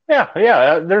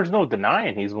 Yeah. There's no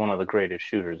denying he's one of the greatest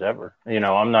shooters ever.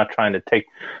 I'm not trying to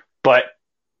but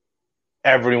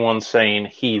everyone's saying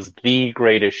he's the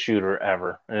greatest shooter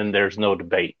ever, and there's no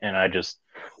debate. And I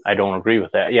don't agree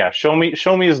with that. Yeah, show me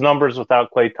his numbers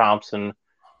without Klay Thompson.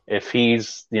 If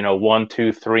he's 1,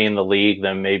 2, 3 in the league,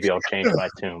 then maybe I'll change my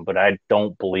tune. But I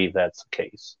don't believe that's the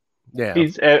case. Yeah,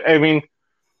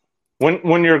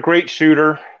 when you're a great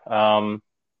shooter,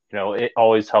 it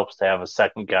always helps to have a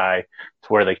second guy to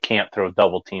where they can't throw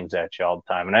double teams at you all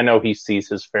the time. And I know he sees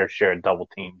his fair share of double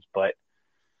teams, but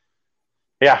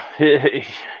yeah,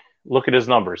 look at his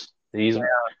numbers. He's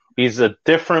a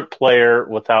different player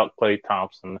without Klay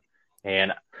Thompson.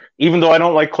 And even though I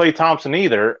don't like Klay Thompson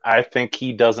either, I think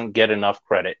he doesn't get enough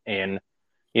credit. And,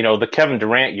 the Kevin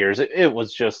Durant years, it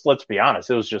was just, let's be honest,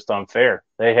 it was just unfair.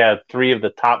 They had 3 of the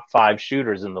top 5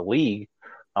 shooters in the league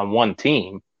on one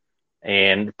team,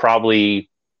 and probably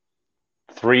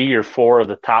 3 or 4 of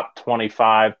the top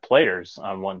 25 players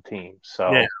on one team.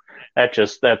 So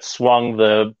that swung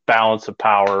the balance of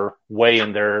power way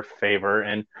in their favor.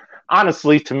 And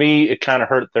honestly, to me, it kind of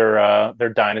hurt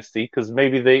their dynasty, because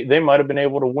maybe they might have been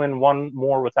able to win one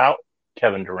more without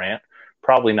Kevin Durant.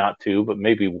 Probably not 2, but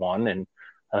maybe 1. And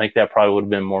I think that probably would have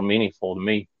been more meaningful to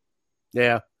me.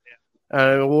 Yeah.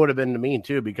 It would have been to me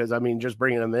too, because just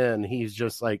bringing him in, he's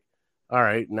just like, all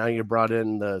right, now you brought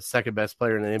in the second best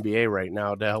player in the NBA right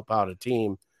now to help out a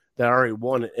team that already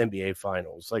won NBA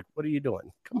Finals. Like, what are you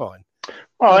doing? Come on.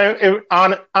 Well,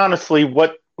 honestly,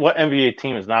 what NBA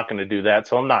team is not going to do that?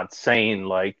 So I'm not saying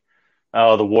like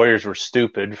oh, the Warriors were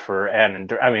stupid for adding.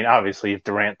 I mean, obviously, if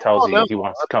Durant tells you no. he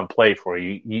wants to come play for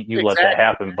you, you let Exactly. that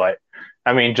happen. But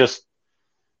I mean, just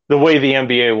the way the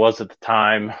NBA was at the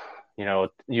time,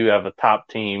 you have a top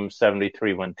team,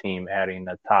 73-win team, adding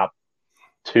a top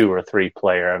 2 or 3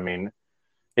 player. I mean,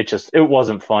 it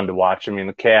wasn't fun to watch. I mean,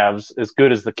 the Cavs, as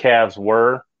good as the Cavs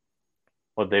were,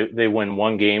 they win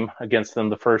one game against them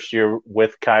the first year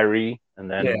with Kyrie, and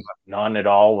then none at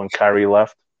all when Kyrie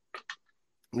left.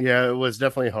 Yeah, it was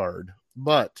definitely hard.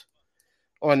 But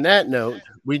on that note,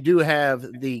 we do have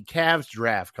the Cavs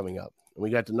draft coming up. We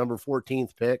got the number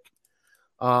 14th pick.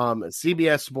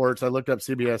 CBS Sports, I looked up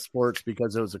CBS Sports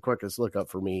because it was the quickest lookup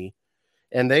for me.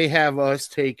 And they have us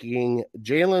taking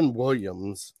Jalen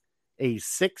Williams, a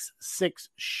 6'6"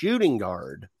 shooting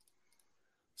guard.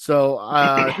 So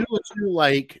who would you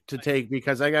like to take?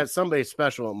 Because I got somebody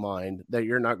special in mind that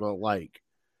you're not going to like.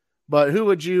 But who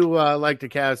would you like the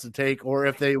Cavs to take, or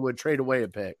if they would trade away a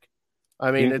pick?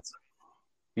 I mean,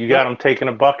 you got them taking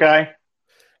a Buckeye?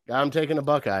 I'm taking a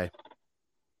Buckeye.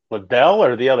 Liddell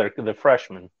or the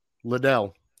freshman?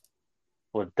 Liddell,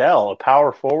 a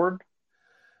power forward?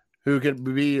 Who could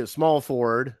be a small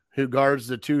forward who guards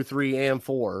the 2, 3, and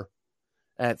 4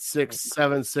 at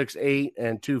 6'7", 6'8",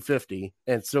 and 250,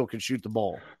 and still can shoot the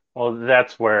ball. Well,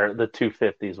 that's where the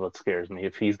 250 is what scares me.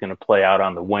 If he's going to play out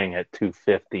on the wing at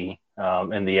 250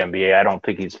 in the NBA, I don't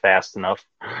think he's fast enough.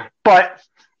 But,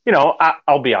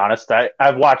 I'll be honest.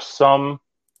 I've watched some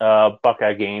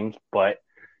Buckeye games, but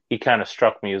he kind of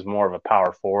struck me as more of a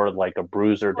power forward, like a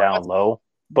bruiser down low.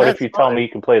 But if you tell me he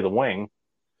can play the wing.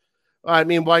 I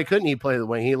mean, why couldn't he play the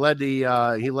wing? He led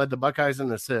the Buckeyes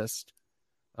in assist.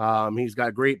 He's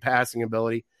got great passing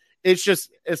ability.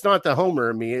 It's not the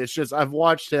homer in me. It's just I've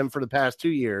watched him for the past 2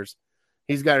 years.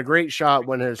 He's got a great shot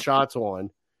when his shot's on.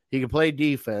 He can play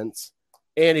defense,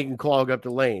 and he can clog up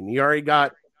the lane. You already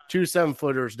got 2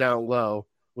 7-footers down low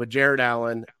with Jared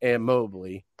Allen and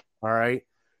Mobley. All right.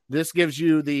 This gives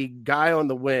you the guy on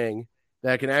the wing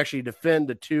that can actually defend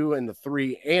the 2 and the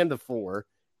 3 and the 4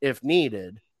 if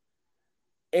needed,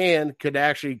 and could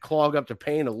actually clog up the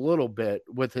paint a little bit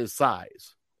with his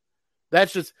size.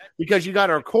 That's just because you got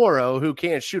Okoro who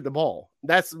can't shoot the ball.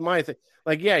 That's my thing.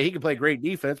 Like, yeah, he can play great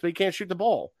defense, but he can't shoot the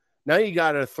ball. Now you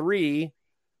got a 3/4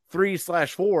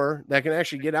 that can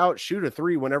actually get out, shoot a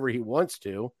 3 whenever he wants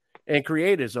to, and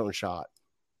create his own shot.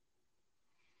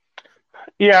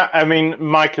 Yeah, I mean,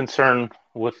 my concern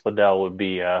with Liddell would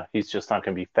be he's just not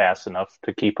going to be fast enough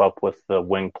to keep up with the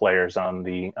wing players on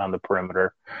the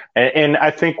perimeter, and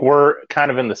I think we're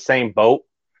kind of in the same boat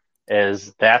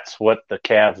as that's what the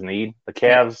Cavs need. The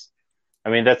Cavs, I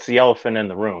mean, that's the elephant in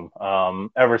the room.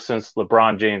 Ever since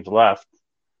LeBron James left,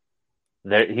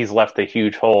 he's left a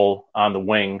huge hole on the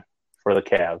wing for the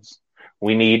Cavs.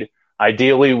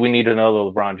 Ideally, we need another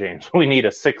LeBron James. We need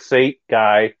a 6'8"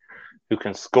 guy who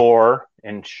can score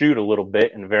and shoot a little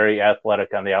bit and very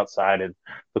athletic on the outside. And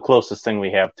the closest thing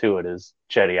we have to it is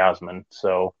Cedi Osman.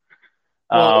 So,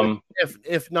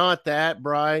 if not that,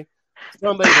 Bri,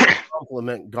 somebody to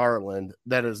compliment Garland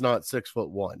that is not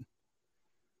 6'1".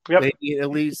 Yep. They need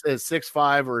at least a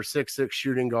 6'5" or a 6'6"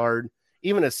 shooting guard,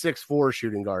 even a 6'4"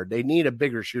 shooting guard. They need a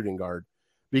bigger shooting guard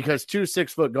because 2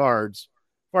 6-foot guards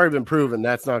have already been proven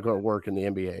that's not going to work in the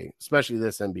NBA, especially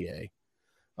this NBA.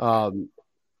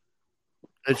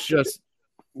 It's just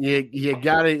you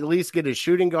got to at least get a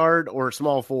shooting guard or a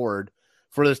small forward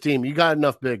for this team. You got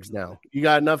enough bigs now. You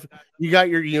got enough. You got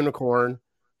your unicorn.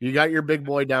 You got your big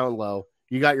boy down low.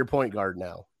 You got your point guard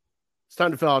now. It's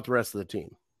time to fill out the rest of the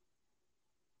team.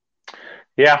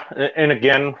 Yeah, and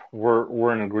again,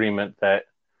 we're in agreement that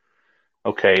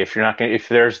okay, if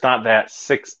there's not that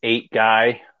 6'8"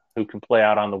 guy who can play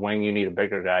out on the wing, you need a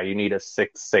bigger guy. You need a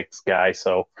 6'6" guy.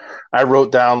 So I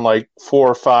wrote down like 4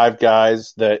 or 5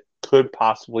 guys that could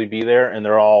possibly be there, and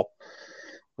they're all.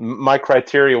 My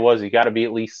criteria was you got to be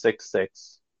at least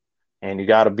 6'6", and you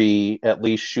got to be at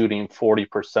least shooting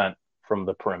 40% from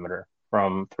the perimeter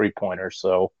from 3-pointers.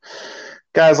 So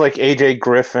guys like AJ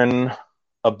Griffin,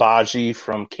 Abaji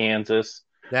from Kansas,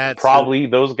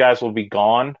 those guys will be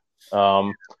gone.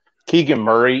 Keegan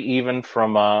Murray even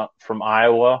from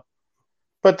Iowa.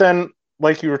 But then,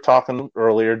 like you were talking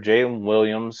earlier, Jalen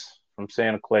Williams from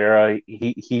Santa Clara,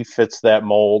 he fits that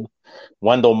mold.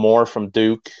 Wendell Moore from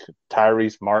Duke,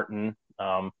 Tyrese Martin.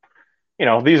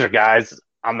 These are guys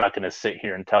I'm not going to sit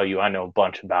here and tell you I know a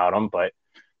bunch about them, but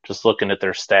just looking at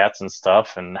their stats and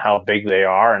stuff and how big they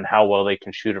are and how well they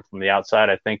can shoot it from the outside,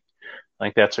 I think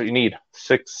that's what you need.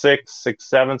 6'6",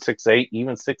 6'7", 6'8",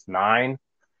 even 6'9",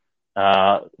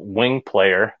 wing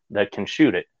player that can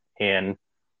shoot it. And,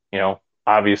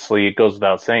 obviously it goes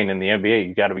without saying in the NBA,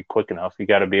 you got to be quick enough. You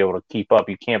got to be able to keep up.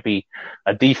 You can't be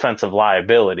a defensive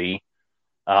liability,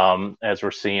 as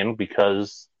we're seeing,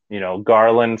 because,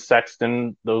 Garland,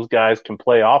 Sexton, those guys can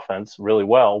play offense really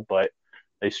well, but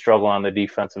they struggle on the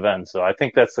defensive end. So I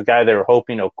think that's the guy they were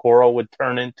hoping Okoro would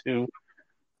turn into,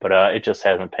 but it just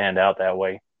hasn't panned out that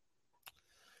way.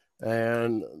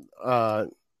 And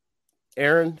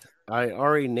Aaron, I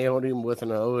already nailed him with an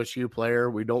OSU player.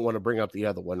 We don't want to bring up the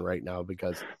other one right now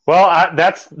because. Well,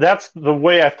 that's the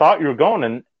way I thought you were going,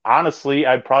 and honestly,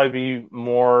 I'd probably be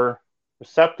more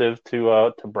receptive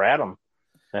to Bradham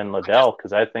than Liddell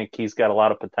because I think he's got a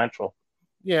lot of potential.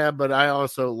 Yeah, but I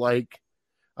also I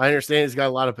understand he's got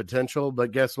a lot of potential,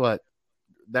 but guess what?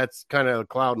 That's kind of a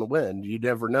cloud in the wind. You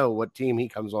never know what team he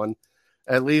comes on.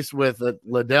 At least with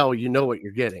Liddell, you know what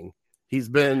you're getting. He's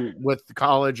been with the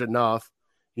college enough.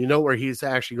 You know where he's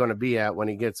actually going to be at when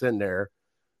he gets in there.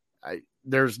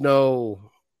 There's no,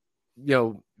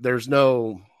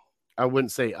 I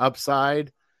wouldn't say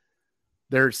upside.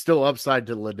 There's still upside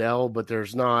to Liddell, but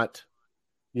there's not,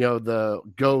 the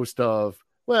ghost of,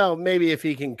 well, maybe if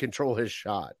he can control his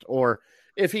shot or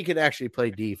if he could actually play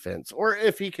defense or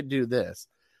if he could do this.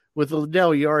 With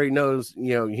Liddell, you already knows,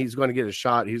 he's going to get a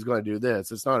shot. He's going to do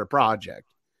this. It's not a project.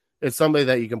 It's somebody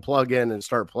that you can plug in and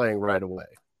start playing right away.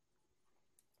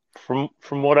 From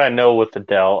what I know with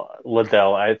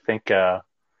Liddell, I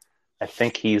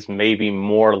think he's maybe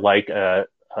more like a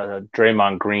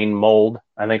Draymond Green mold.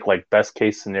 I think like best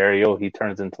case scenario, he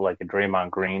turns into like a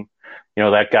Draymond Green,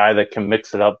 that guy that can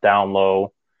mix it up down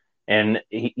low, and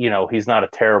he's not a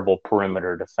terrible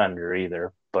perimeter defender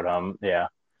either. But yeah.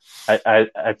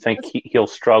 I think he'll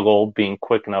struggle being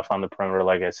quick enough on the perimeter,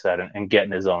 like I said, and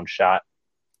getting his own shot.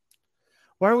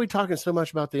 Why are we talking so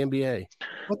much about the NBA?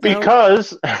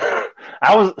 Because all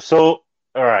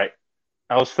right.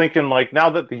 I was thinking like now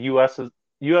that the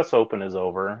US Open is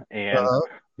over and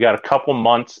we got a couple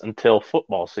months until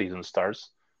football season starts,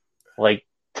 like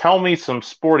tell me some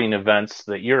sporting events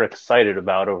that you're excited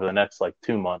about over the next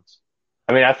 2 months.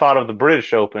 I mean, I thought of the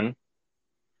British Open.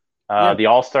 The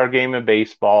All-Star game in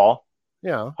baseball.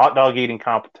 Yeah. Hot dog eating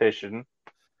competition.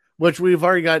 Which we've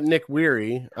already got Nick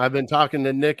Weary. I've been talking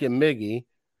to Nick and Miggy.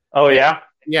 Oh, yeah?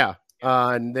 Yeah.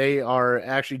 And they are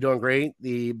actually doing great.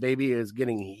 The baby is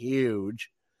getting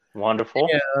huge. Wonderful.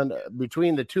 And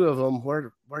between the two of them,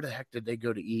 where the heck did they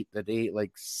go to eat? That they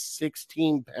ate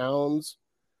 16 pounds.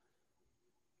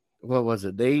 What was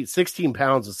it? They ate 16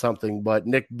 pounds of something, but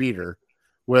Nick beat her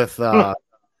with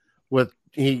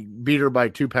he beat her by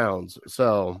 2 pounds.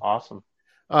 So awesome.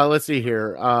 Let's see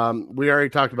here. We already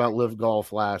talked about Live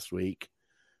Golf last week.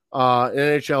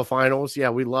 NHL finals.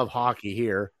 Yeah, we love hockey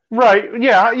here. Right.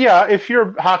 Yeah. If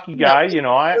you're a hockey guy,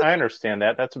 I understand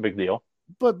that. That's a big deal.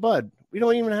 But Bud, we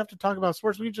don't even have to talk about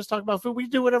sports. We just talk about food. We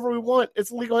do whatever we want.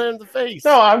 It's legal hand in the face.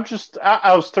 No,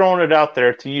 I was throwing it out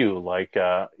there to you.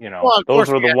 Those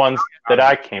were the ones that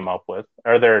I came up with.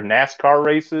 Are there NASCAR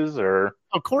races or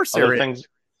of course there other things?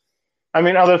 I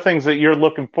mean, other things that you're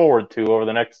looking forward to over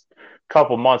the next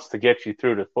couple months to get you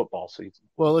through the football season.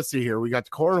 Well, let's see here. We got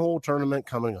the cornhole tournament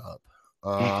coming up.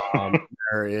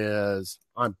 There is,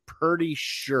 I'm pretty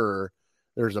sure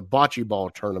there's a bocce ball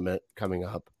tournament coming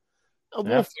up.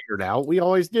 We'll figure it out. We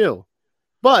always do.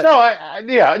 But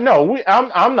no,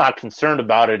 I'm not concerned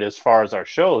about it as far as our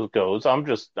show goes. I'm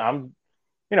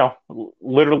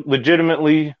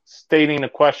legitimately stating a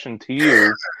question to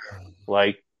you.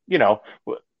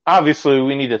 Obviously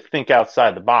we need to think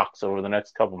outside the box over the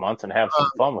next couple months and have some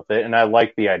fun with it. And I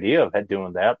like the idea of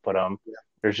doing that, but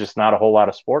there's just not a whole lot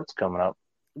of sports coming up.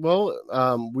 Well,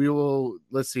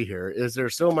 let's see here. Is there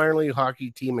still a minor league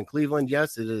hockey team in Cleveland?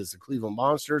 Yes, it is the Cleveland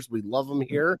Monsters. We love them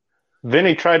here.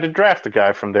 Vinny tried to draft a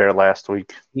guy from there last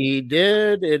week. He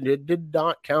did, and it did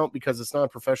not count because it's not a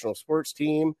professional sports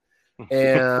team.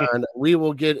 And we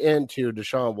will get into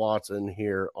Deshaun Watson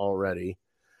here already.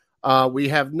 We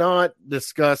have not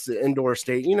discussed the indoor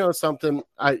state. Something,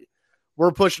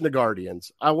 we're pushing the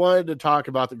Guardians. I wanted to talk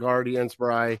about the Guardians,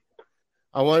 Bri.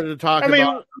 I wanted to talk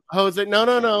about Jose.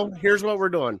 No. Here's what we're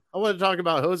doing. I wanted to talk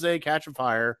about Jose catching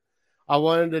fire. I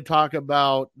wanted to talk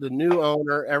about the new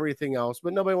owner, everything else,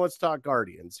 but nobody wants to talk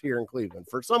Guardians here in Cleveland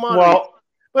for some odd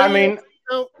reason.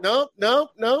 No.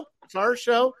 It's our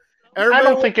show. I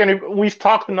don't think we've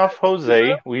talked enough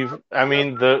Jose.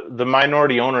 The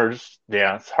minority owners,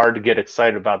 it's hard to get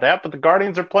excited about that, but the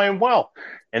Guardians are playing well.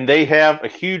 And they have a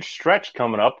huge stretch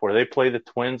coming up where they play the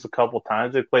Twins a couple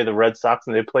times, they play the Red Sox,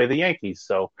 and they play the Yankees.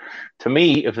 So to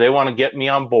me, if they want to get me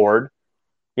on board,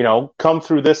 come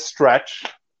through this stretch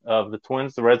of the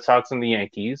Twins, the Red Sox, and the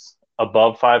Yankees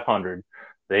above 500,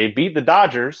 They beat the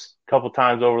Dodgers a couple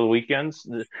times over the weekends,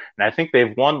 and I think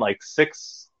they've won like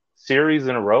 6 series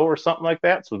in a row or something like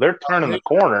that. So they're turning the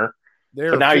corner.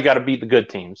 But now you got to beat the good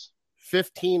teams.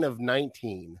 15 of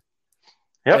 19.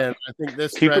 Yep. And I think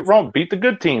this keep it rolling. Beat the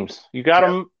good teams. You got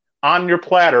them on your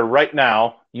platter right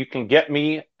now. You can get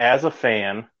me as a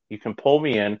fan. You can pull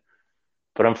me in.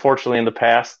 But unfortunately, in the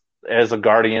past, as a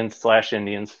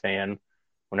Guardians/Indians fan,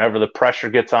 whenever the pressure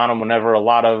gets on them, whenever a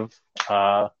lot of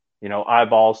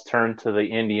eyeballs turn to the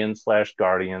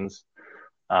Indians/Guardians,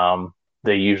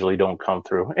 they usually don't come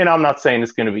through. And I'm not saying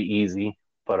it's going to be easy,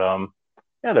 but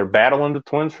they're battling the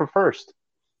Twins for first.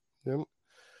 Yep. All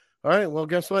right. Well,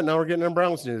 guess what? Now we're getting in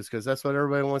Browns news because that's what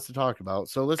everybody wants to talk about.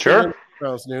 So let's get into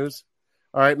Browns news.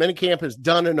 All right. Minicamp is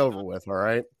done and over with. All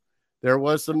right. There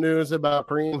was some news about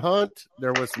Kareem Hunt.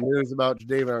 There was some news about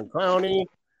Jadeveon Clowney.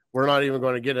 We're not even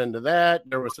going to get into that.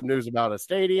 There was some news about a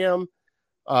stadium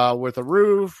with a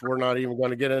roof. We're not even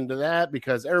going to get into that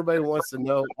because everybody wants to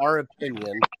know our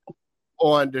opinion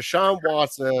on Deshaun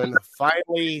Watson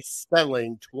finally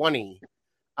settling 20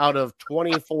 out of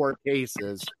 24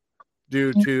 cases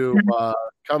due to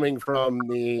coming from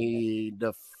the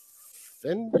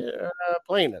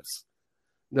plaintiffs.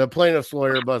 The plaintiff's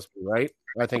lawyer, Busby, right?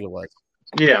 I think it was.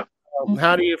 Yeah.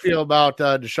 How do you feel about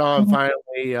Deshaun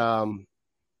finally?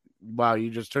 Wow, you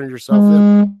just turned yourself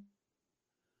in.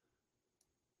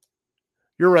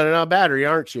 You're running out of battery,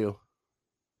 aren't you?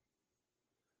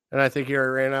 And I think you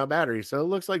ran out of battery. So it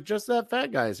looks like just that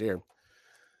fat guy's here.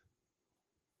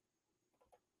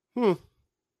 See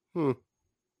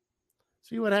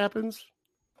what happens?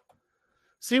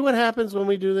 See what happens when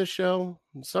we do this show?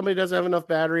 Somebody doesn't have enough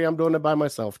battery. I'm doing it by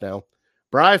myself now.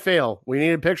 Bri Fail. We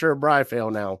need a picture of Bri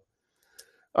Fail now.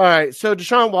 All right. So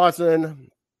Deshaun Watson,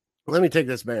 let me take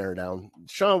this banner down.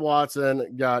 Deshaun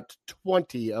Watson got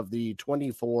 20 of the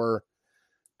 24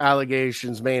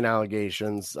 main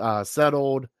allegations,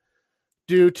 settled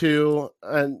due to,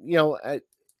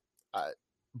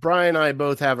 Brian and I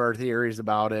both have our theories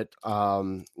about it.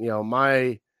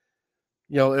 It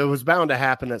was bound to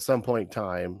happen at some point in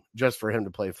time just for him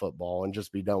to play football and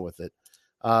just be done with it.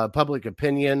 Public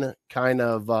opinion kind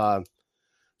of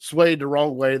swayed the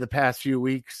wrong way the past few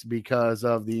weeks because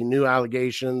of the new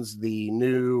allegations, the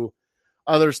new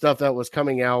other stuff that was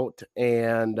coming out,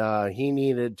 and he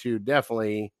needed to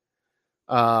definitely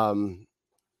I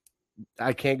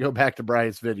can't go back to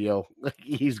Bryant's video.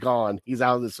 He's gone. He's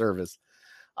out of the service.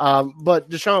 But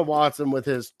Deshaun Watson with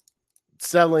his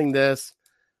settling this,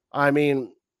 I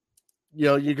mean,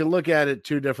 you can look at it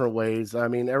 2 different ways. I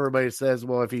mean, everybody says,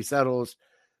 well, if he settles,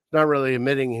 not really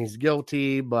admitting he's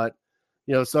guilty, but,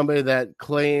 somebody that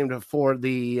claimed for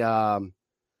the,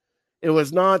 it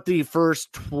was not the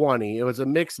first 20. It was a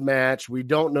mixed match. We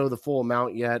don't know the full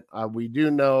amount yet. We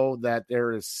do know that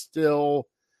there is still,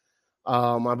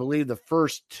 I believe the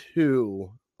first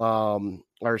 2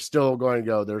 are still going to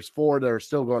go. There's 4 that are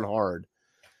still going hard.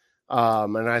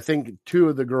 And I think 2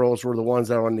 of the girls were the ones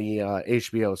that were on the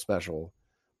HBO special,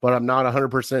 but I'm not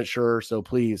 100% sure. So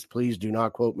please do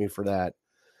not quote me for that.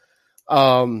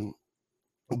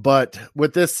 But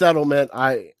with this settlement,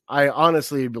 I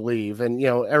honestly believe, and,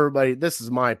 everybody, this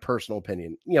is my personal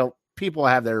opinion. People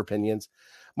have their opinions.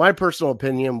 My personal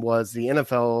opinion was the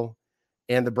NFL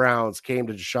and the Browns came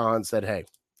to Deshaun and said, hey,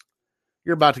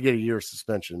 you're about to get a year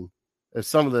suspension if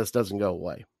some of this doesn't go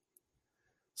away.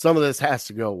 Some of this has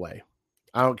to go away.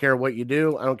 I don't care what you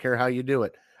do. I don't care how you do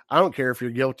it. I don't care if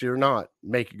you're guilty or not.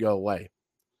 Make it go away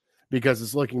because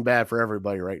it's looking bad for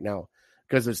everybody right now,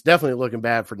 because it's definitely looking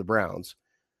bad for the Browns.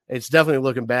 It's definitely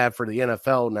looking bad for the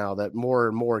NFL now that more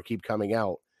and more keep coming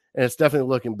out. And it's definitely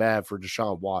looking bad for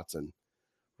Deshaun Watson.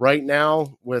 Right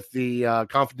now, with the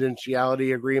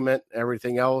confidentiality agreement,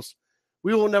 everything else,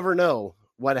 we will never know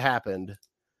what happened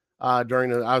I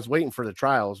was waiting for the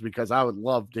trials because I would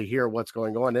love to hear what's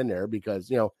going on in there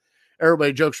because,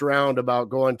 everybody jokes around about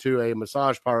going to a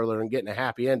massage parlor and getting a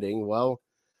happy ending. Well,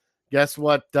 guess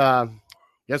what?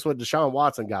 Deshaun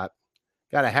Watson got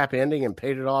a happy ending and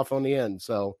paid it off on the end.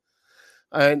 So,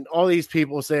 and all these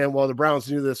people saying, well, the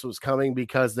Browns knew this was coming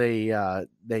because they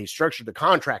structured the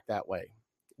contract that way.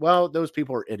 Well, those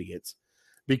people are idiots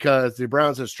because the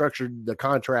Browns have structured the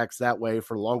contracts that way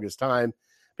for the longest time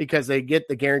because they get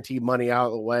the guaranteed money out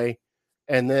of the way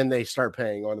and then they start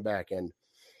paying on the back end.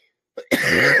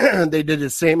 They did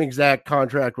the same exact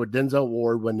contract with Denzel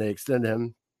Ward when they extended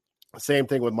him. Same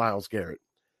thing with Myles Garrett.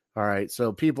 All right.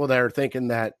 So people that are thinking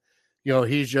that,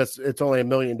 it's only $1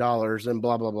 million and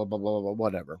blah, blah, blah, blah, blah, blah,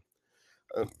 whatever.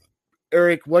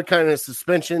 Eric, what kind of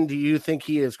suspension do you think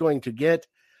he is going to get?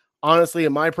 Honestly,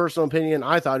 in my personal opinion,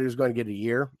 I thought he was going to get a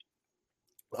year.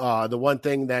 The one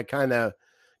thing that kind of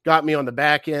got me on the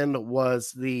back end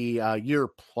was the year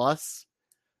plus.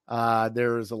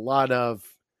 There's a lot of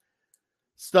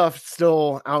stuff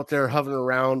still out there hovering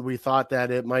around. We thought that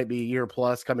it might be a year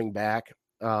plus coming back.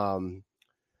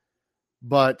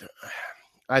 But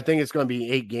I think it's going to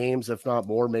be 8 games, if not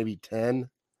more, maybe 10.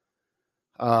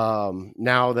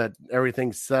 Now that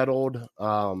everything's settled.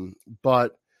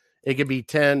 But it could be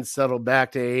 10, settled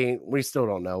back to 8. We still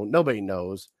don't know. Nobody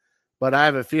knows. But I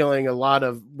have a feeling a lot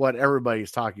of what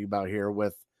everybody's talking about here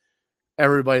with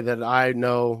everybody that I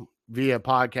know via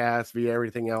podcast, via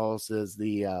everything else, is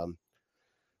the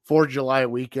 4th of July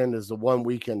weekend is the one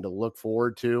weekend to look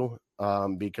forward to,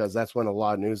 because that's when a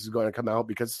lot of news is going to come out,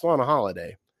 because it's on a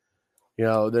holiday. You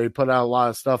know, they put out a lot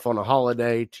of stuff on a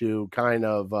holiday to kind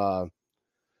of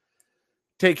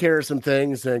take care of some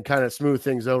things and kind of smooth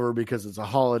things over because it's a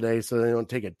holiday, so they don't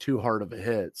take it too hard of a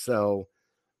hit. So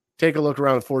take a look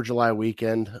around the 4th of July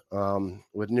weekend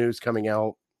with news coming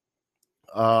out.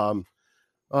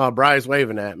 Briar's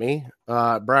waving at me.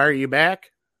 Briar, are you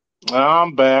back?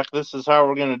 I'm back. This is how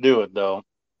we're going to do it, though.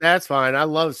 That's fine. I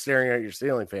love staring at your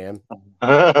ceiling fan.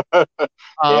 Yeah,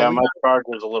 my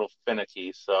charger's a little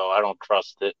finicky, so I don't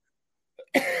trust it.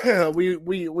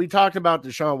 We talked about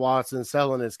Deshaun Watson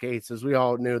selling his cases. We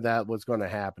all knew that was going to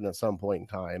happen at some point in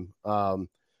time.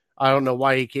 I don't know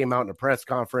why he came out in a press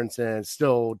conference and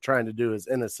still trying to do his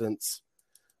innocence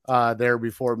there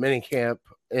before minicamp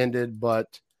ended.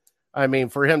 But I mean,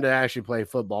 for him to actually play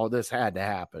football, this had to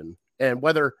happen. And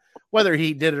whether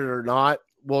he did it or not,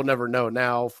 we'll never know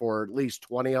now for at least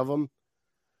 20 of them.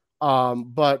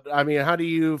 But I mean, how do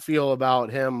you feel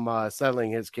about him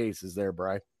settling his cases there,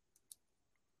 Bri?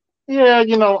 Yeah,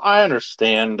 I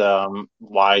understand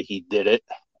why he did it.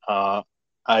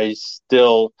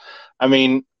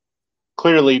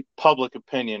 Clearly public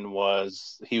opinion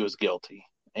was he was guilty.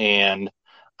 And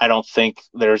I don't think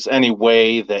there's any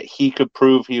way that he could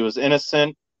prove he was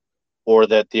innocent or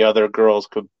that the other girls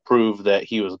could prove that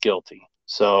he was guilty.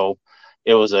 So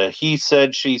it was a he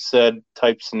said, she said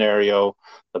type scenario.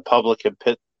 The public had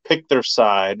picked their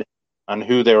side on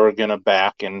who they were going to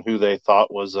back and who they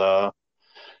thought was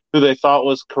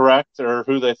correct or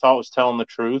who they thought was telling the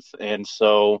truth. And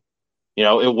so,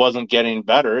 it wasn't getting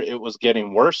better. It was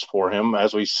getting worse for him,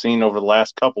 as we've seen over the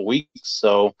last couple weeks.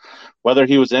 So whether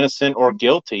he was innocent or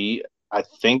guilty, I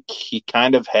think he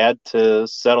kind of had to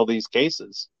settle these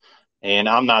cases. And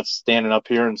I'm not standing up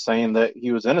here and saying that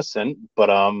he was innocent,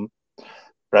 but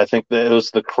I think that it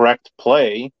was the correct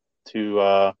play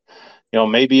to,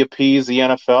 maybe appease the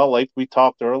NFL. Like we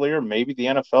talked earlier, maybe the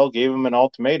NFL gave him an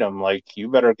ultimatum, like, you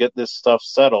better get this stuff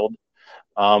settled.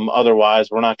 Otherwise,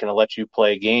 we're not going to let you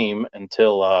play a game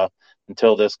until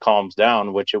this calms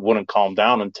down, which it wouldn't calm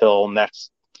down until next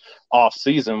off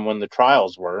season when the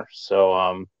trials were.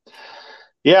 So,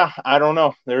 yeah, I don't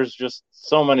know. There's just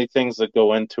so many things that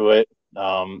go into it.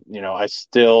 I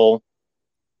still,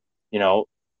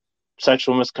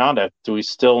 sexual misconduct. Do we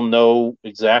still know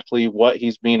exactly what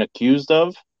he's being accused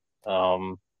of?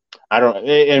 I don't,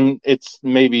 and it's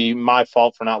maybe my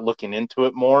fault for not looking into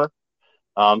it more,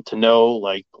 to know,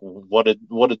 like, what did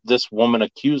this woman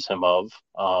accuse him of?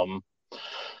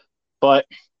 But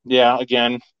yeah,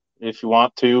 again, if you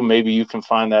want to, maybe you can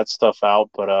find that stuff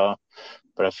out, but I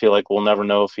feel like we'll never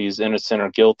know if he's innocent or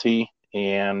guilty,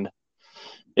 and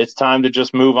it's time to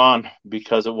just move on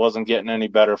because it wasn't getting any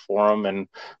better for him, and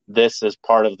this is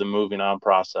part of the moving on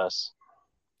process.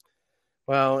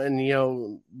 Well, and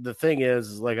the thing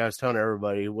is, like I was telling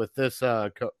everybody, with this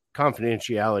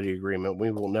confidentiality agreement,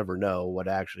 we will never know what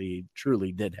actually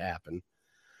truly did happen.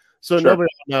 So sure. Nobody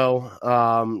will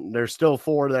know. There's still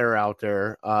 4 that are out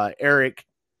there. Eric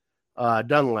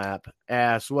Dunlap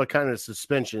asked, what kind of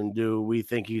suspension do we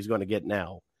think he's going to get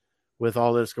now with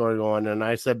all this going on? And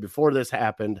I said, before this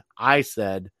happened, I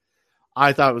thought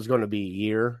it was going to be a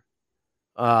year.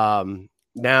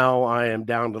 Now I am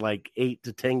down to like 8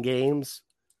 to 10 games,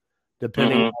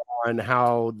 depending on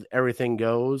how everything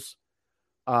goes.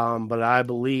 But I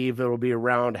believe it'll be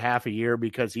around half a year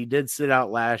because he did sit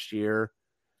out last year,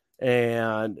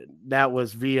 and that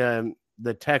was via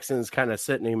the Texans kind of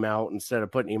sitting him out instead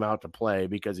of putting him out to play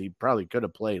because he probably could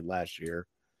have played last year.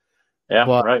 Yeah,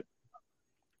 but right.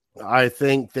 I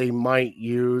think they might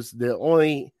use the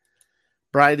only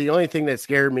thing that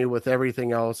scared me with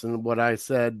everything else and what I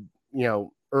said,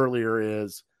 earlier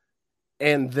is,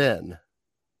 and then,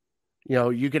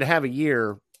 you could have a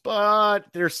year, but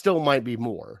there still might be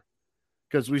more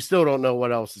because we still don't know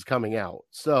what else is coming out.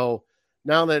 So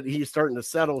now that he's starting to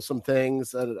settle some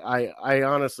things, I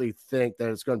honestly think that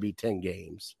it's going to be 10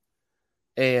 games.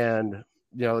 And,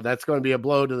 that's going to be a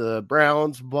blow to the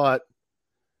Browns, but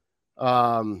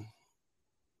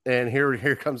And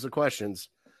here comes the questions.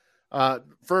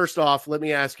 First off, let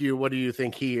me ask you, what do you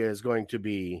think he is going to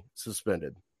be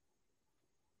suspended?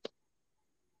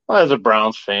 Well, as a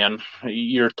Browns fan,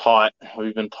 we've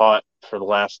been taught for the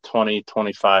last 20,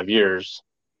 25 years,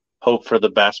 hope for the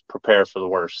best, prepare for the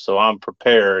worst. So I'm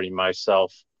preparing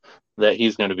myself that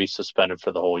he's going to be suspended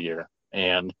for the whole year.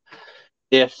 And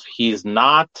if he's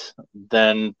not,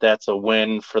 then that's a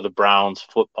win for the Browns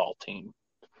football team.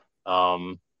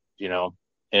 And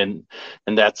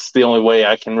that's the only way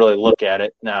I can really look at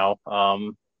it now.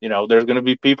 There's going to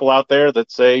be people out there that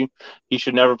say he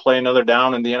should never play another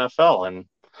down in the NFL. And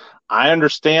I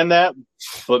understand that,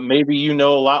 but maybe you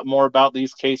know a lot more about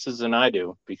these cases than I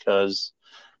do, because,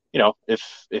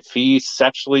 if he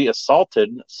sexually assaulted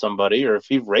somebody or if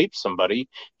he raped somebody,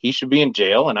 he should be in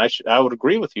jail. And I would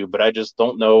agree with you, but I just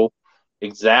don't know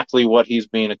exactly what he's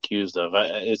being accused of.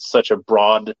 It's such a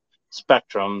broad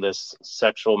spectrum, this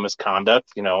sexual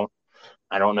misconduct.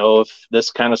 I don't know if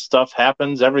this kind of stuff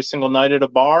happens every single night at a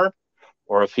bar,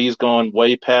 or if he's going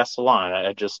way past the line.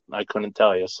 I couldn't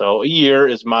tell you. So a year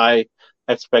is my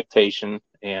expectation,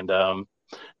 and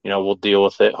we'll deal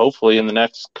with it. Hopefully in the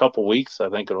next couple weeks, I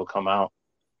think it'll come out.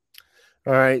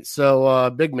 All right. So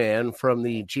Big Man from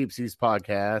the Cheap Seats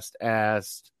podcast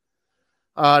asked,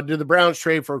 do the Browns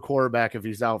trade for a quarterback if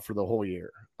he's out for the whole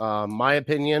year? My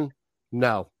opinion,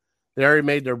 no. They already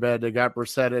made their bed. They got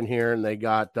Brissett in here, and they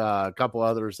got a couple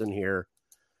others in here.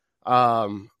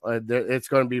 It's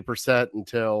going to be Brissett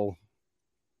until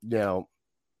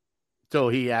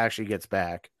he actually gets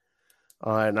back.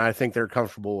 And I think they're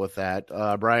comfortable with that.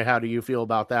 Brian, how do you feel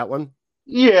about that one?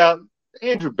 Yeah,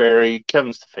 Andrew Berry,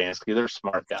 Kevin Stefanski, they're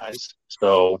smart guys.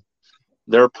 So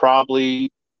they're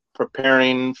probably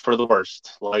preparing for the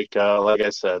worst. Like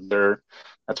I said,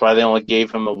 that's why they only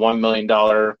gave him a $1 million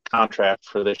contract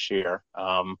for this year.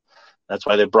 That's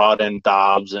why they brought in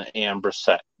Dobbs and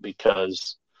Brissett,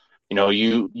 because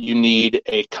you need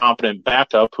a competent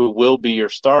backup who will be your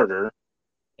starter,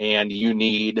 and you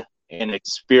need an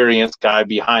experienced guy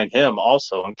behind him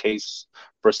also in case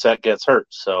Brissett gets hurt.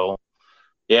 So,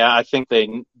 yeah, I think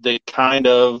they kind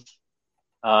of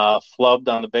flubbed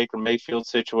on the Baker Mayfield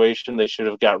situation. They should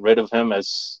have got rid of him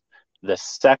as the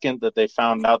second that they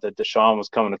found out that Deshaun was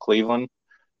coming to Cleveland,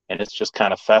 and it's just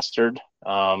kind of festered.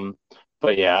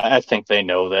 But, yeah, I think they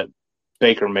know that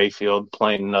Baker Mayfield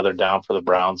playing another down for the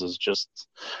Browns is just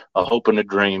a hope and a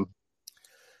dream.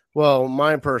 Well,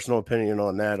 my personal opinion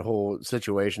on that whole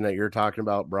situation that you're talking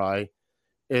about, Bri,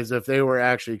 is if they were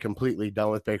actually completely done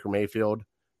with Baker Mayfield,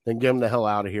 then get him the hell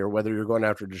out of here, whether you're going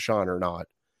after Deshaun or not.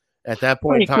 At that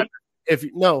point in time,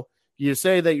 you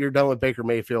say that you're done with Baker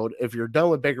Mayfield. If you're done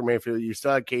with Baker Mayfield, you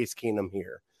still had Case Keenum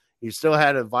here. You still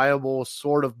had a viable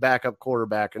sort of backup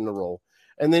quarterback in the role.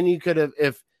 And then you could have,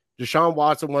 if Deshaun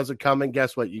Watson wasn't coming,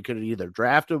 guess what? You could have either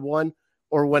drafted one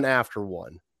or went after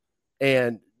one.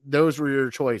 And those were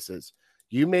your choices.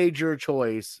 You made your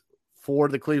choice for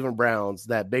the Cleveland Browns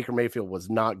that Baker Mayfield was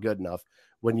not good enough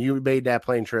when you made that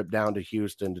plane trip down to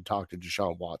Houston to talk to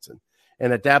Deshaun Watson.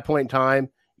 And at that point in time,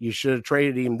 you should have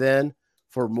traded him then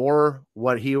for more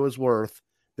what he was worth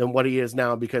than what he is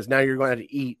now, because now you're going to have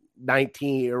to eat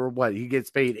 19 or what? He gets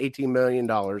paid $18 million.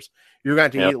 You're going to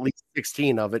have to eat at least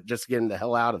 16 of it just to get him the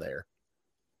hell out of there.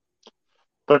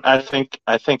 But I think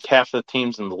half the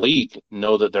teams in the league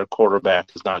know that their quarterback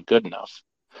is not good enough.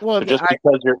 Well, so just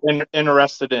because you're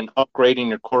interested in upgrading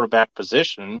your quarterback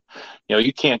position,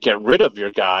 you can't get rid of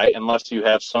your guy unless you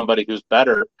have somebody who's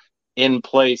better in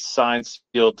place, signed,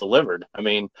 sealed, delivered. I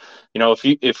mean,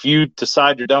 if you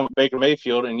decide you're done with Baker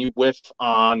Mayfield and you whiff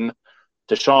on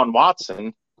Deshaun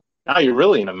Watson, now you're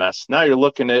really in a mess. Now you're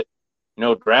looking at,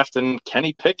 drafting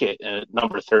Kenny Pickett at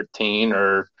number 13,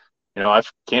 or I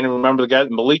can't even remember the guy,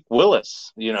 Malik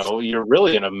Willis. You're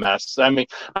really in a mess. I mean,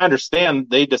 I understand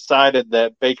they decided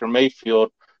that Baker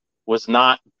Mayfield was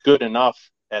not good enough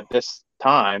at this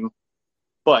time,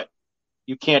 but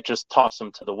you can't just toss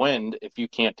him to the wind if you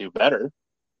can't do better.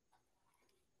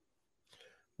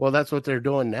 Well, that's what they're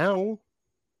doing now.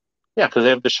 Yeah, because they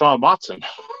have Deshaun Watson.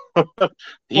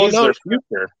 He's their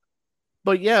future.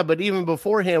 But even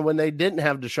beforehand, when they didn't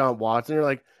have Deshaun Watson, you're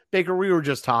like, Baker, we were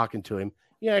just talking to him.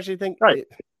 You actually think right.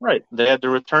 They had to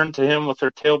return to him with their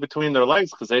tail between their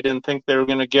legs because they didn't think they were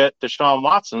going to get Deshaun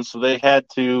Watson, so they had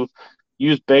to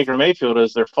use Baker Mayfield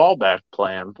as their fallback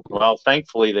plan. Well,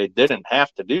 thankfully they didn't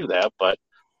have to do that, but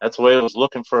that's the way it was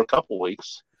looking for a couple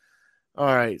weeks. All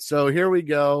right, so here we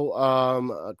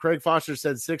go. Craig Foster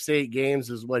said 6 to 8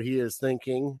 games is what he is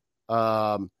thinking.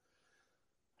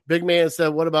 Big Man said,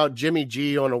 what about Jimmy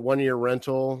G on a 1-year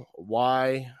rental?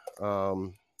 Why?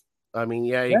 I mean,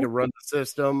 yeah, you can run the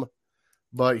system,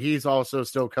 but he's also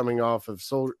still coming off of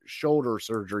shoulder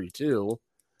surgery too.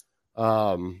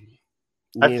 I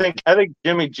think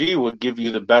Jimmy G would give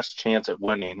you the best chance at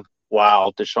winning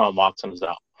while Deshaun Watson is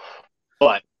out.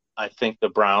 But I think the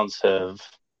Browns have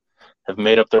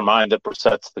made up their mind that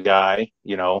Brissett's the guy.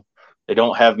 You know, they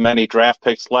don't have many draft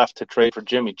picks left to trade for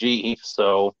Jimmy G,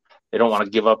 so they don't want to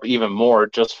give up even more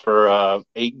just for a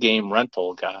 8-game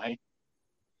rental guy.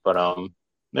 But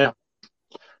yeah,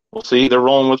 we'll see. They're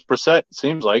rolling with Brissett, it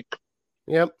seems like.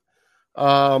 Yep.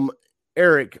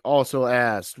 Eric also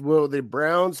asked, will the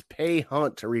Browns pay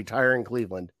Hunt to retire in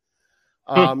Cleveland?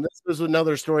 This was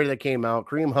another story that came out.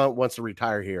 Kareem Hunt wants to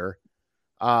retire here.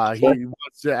 He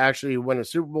wants to actually win a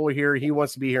Super Bowl here. He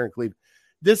wants to be here in Cleveland.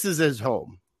 This is his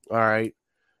home. All right.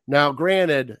 Now,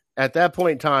 granted, at that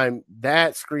point in time,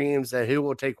 that screams that he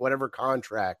will take whatever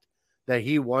contract that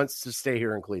he wants to stay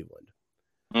here in Cleveland.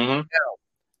 Mm-hmm. Now,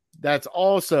 that's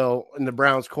also in the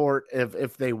Browns' court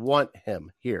if they want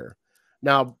him here.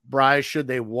 Now, Bryce, should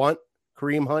they want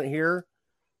Kareem Hunt here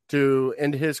to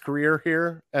end his career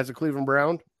here as a Cleveland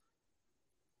Brown?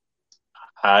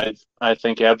 I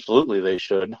think absolutely they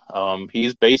should.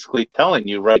 He's basically telling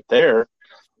you right there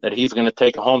that he's going to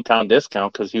take a hometown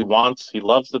discount because he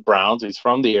loves the Browns. He's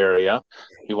from the area.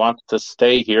 He wants to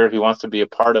stay here. He wants to be a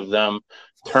part of them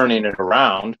turning it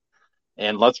around.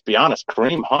 And let's be honest,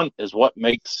 Kareem Hunt is what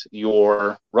makes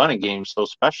your running game so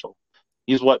special.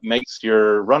 He's what makes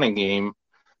your running game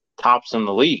tops in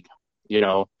the league. You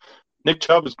know, Nick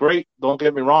Chubb is great, don't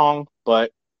get me wrong,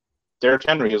 but Derrick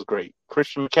Henry is great.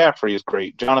 Christian McCaffrey is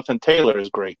great. Jonathan Taylor is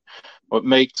great. What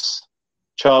makes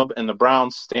Chubb and the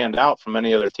Browns stand out from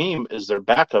any other team is their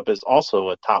backup is also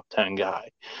a top 10 guy.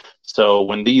 So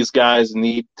when these guys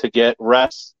need to get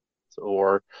rest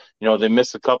or, you know, they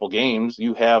miss a couple games,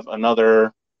 you have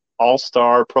another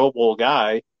all-star Pro Bowl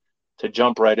guy to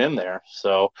jump right in there.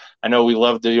 So I know we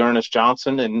love D'Ernest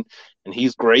Johnson and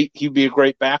he's great. He'd be a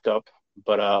great backup,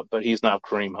 but he's not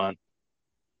Kareem Hunt.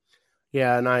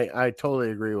 Yeah, and I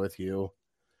totally agree with you.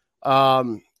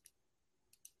 You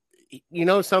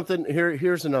know something?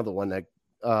 Here's another one that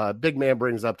Big Man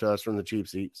brings up to us from the cheap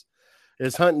seats.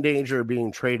 Is Hunt in danger of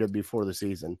being traded before the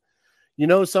season? You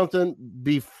know something?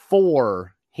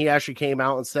 Before he actually came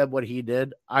out and said what he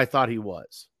did, I thought he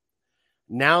was.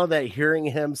 Now that hearing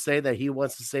him say that he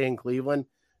wants to stay in Cleveland,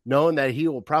 knowing that he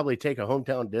will probably take a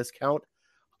hometown discount,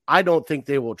 I don't think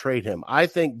they will trade him. I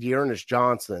think D'Ernest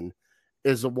Johnson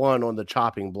is the one on the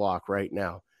chopping block right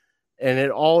now. And it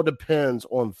all depends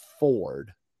on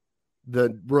Ford,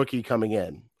 the rookie coming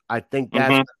in. I think that's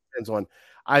what it depends on.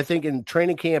 I think in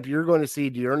training camp, you're going to see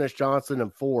D'Ernest Johnson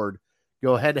and Ford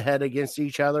go head-to-head against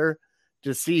each other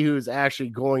to see who's actually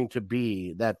going to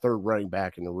be that third running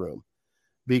back in the room.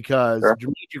 Because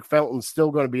Demetric Felton's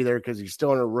still going to be there because he's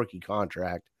still on a rookie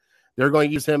contract. They're going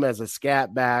to use him as a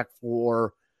scat back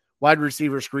for wide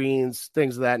receiver screens,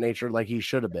 things of that nature, like he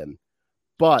should have been.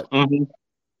 But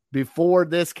before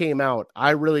this came out,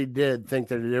 I really did think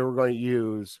that they were going to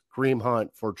use Kareem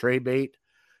Hunt for trade bait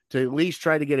to at least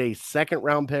try to get a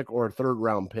second-round pick or a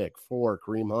third-round pick for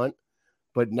Kareem Hunt.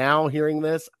 But now hearing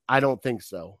this, I don't think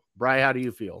so. Bri, how do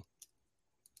you feel?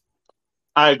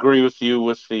 I agree with you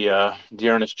with the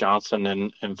D'Ernest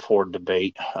Johnson and Ford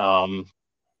debate.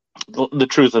 The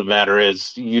truth of the matter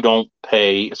is you don't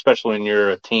pay, especially when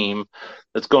you're a team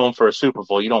that's going for a Super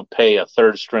Bowl, you don't pay a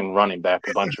third-string running back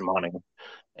a bunch of money.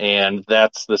 And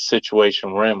that's the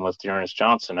situation we're in with D'Ernest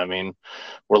Johnson. I mean,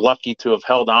 we're lucky to have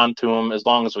held on to him as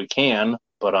long as we can,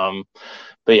 but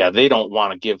yeah, they don't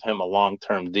want to give him a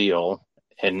long-term deal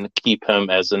and keep him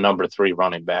as the number 3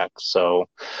 running back. So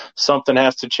something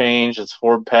has to change. Does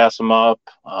Ford pass him up?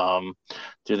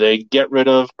 Do they get rid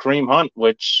of Kareem Hunt,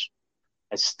 which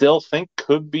I still think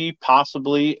could be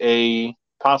possibly a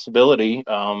possibility.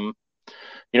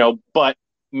 But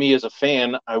me as a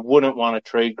fan, I wouldn't want to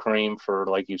trade Kareem for,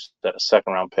 like you said, a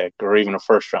second-round pick or even a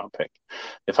first-round pick.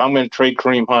 If I'm going to trade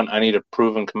Kareem Hunt, I need a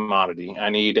proven commodity. I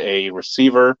need a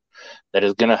receiver that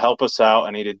is going to help us out.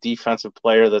 I need a defensive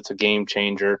player that's a game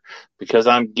changer because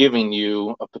I'm giving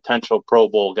you a potential Pro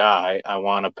Bowl guy. I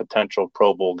want a potential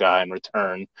Pro Bowl guy in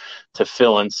return to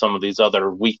fill in some of these other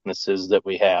weaknesses that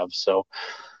we have. So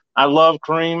I love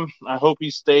Kareem. I hope he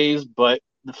stays, but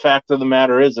the fact of the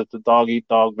matter is it's a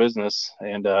dog-eat-dog business.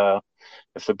 And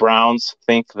if the Browns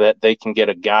think that they can get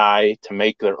a guy to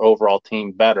make their overall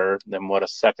team better than what a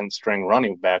second-string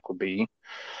running back would be,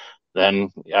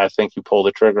 then I think you pull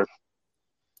the trigger.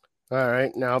 All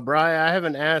right. Now, Bri, I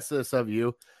haven't asked this of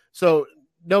you. So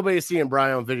nobody's seeing Bri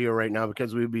on video right now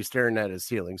because we'd be staring at his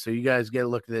ceiling. So you guys get a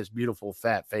look at this beautiful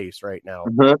fat face right now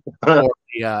for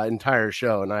the entire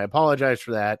show. And I apologize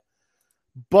for that.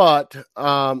 But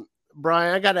Brian,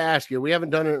 I got to ask you, we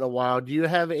haven't done it in a while. Do you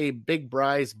have a Big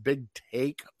Bryce big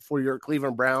take for your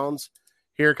Cleveland Browns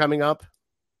here coming up?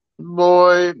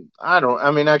 Boy,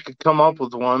 I mean, I could come up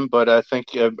with one, but I think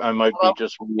I might be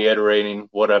just reiterating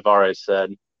what I've already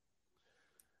said.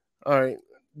 All right.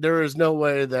 There is no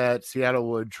way that Seattle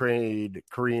would trade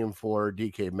Kareem for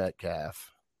DK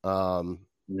Metcalf.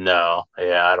 No,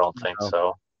 yeah, I don't think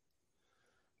so.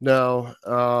 No.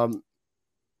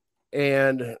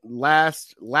 And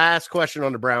last question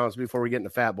on the Browns before we get into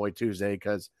Fat Boy Tuesday,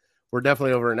 because we're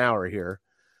definitely over an hour here.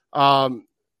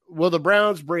 Will the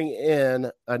Browns bring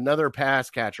in another pass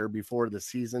catcher before the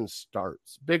season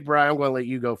starts? Big Brian, I'm going to let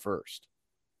you go first.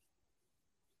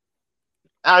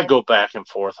 I go back and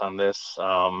forth on this.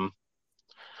 I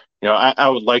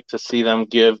would like to see them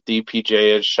give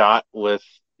DPJ a shot with,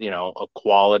 a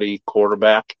quality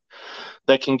quarterback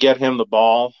that can get him the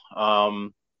ball.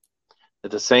 At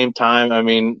the same time, I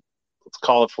mean, let's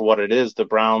call it for what it is. The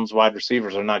Browns wide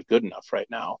receivers are not good enough right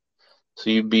now. So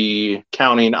you'd be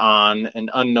counting on an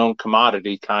unknown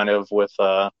commodity kind of with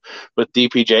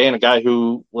DPJ and a guy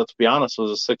who, let's be honest,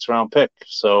 was a 6th-round pick.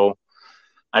 So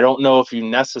I don't know if you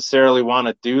necessarily want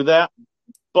to do that,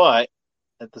 but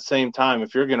at the same time,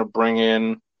 if you're going to bring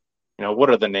in, what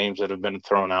are the names that have been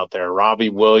thrown out there? Robbie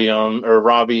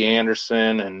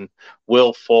Anderson and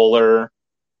Will Fuller,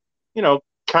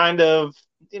 kind of,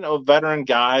 veteran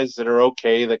guys that are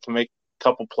okay, that can make a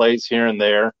couple plays here and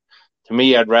there. To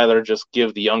me, I'd rather just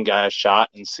give the young guy a shot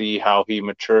and see how he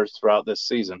matures throughout this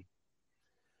season.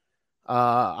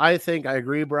 I think I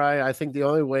agree, Brian. I think the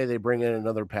only way they bring in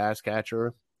another pass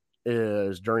catcher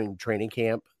is during training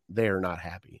camp. They are not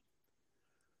happy.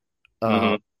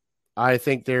 I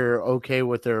think they're okay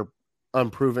with their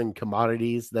unproven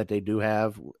commodities that they do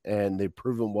have, and they've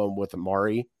proven one with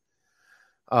Amari.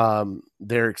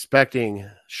 They're expecting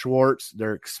Schwartz,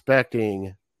 they're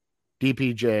expecting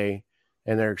DPJ,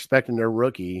 and they're expecting their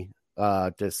rookie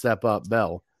to step up,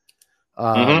 Bell.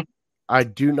 I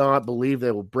do not believe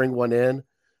they will bring one in,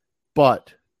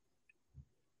 but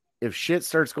if shit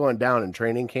starts going down in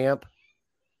training camp,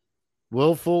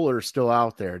 Will Fuller's still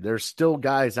out there. There's still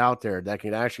guys out there that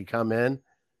can actually come in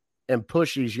and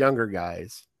push these younger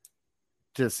guys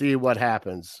to see what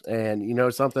happens.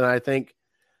 And, something I think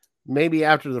maybe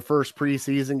after the first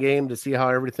preseason game to see how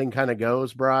everything kind of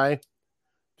goes, Bri,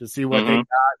 to see what they got,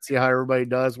 see how everybody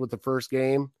does with the first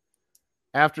game.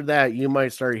 After that, you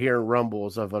might start hearing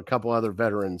rumbles of a couple other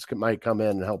veterans might come in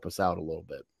and help us out a little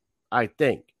bit, I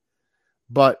think.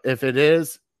 But if it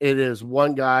is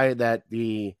one guy that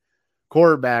the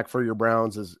quarterback for your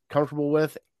Browns is comfortable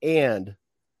with, and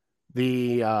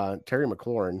the Terry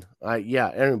McLaurin.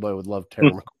 Anybody would love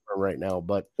Terry McLaurin right now,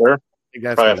 but sure. I think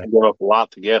that's probably have to give up a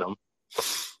lot to get him.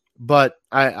 But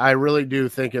I really do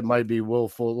think it might be Will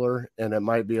Fuller, and it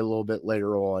might be a little bit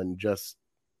later on.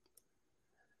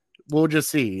 We'll just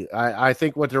see. I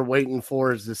think what they're waiting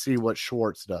for is to see what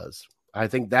Schwartz does. I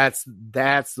think that's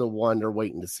the one they're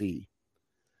waiting to see.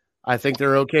 I think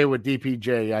they're okay with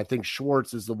DPJ. I think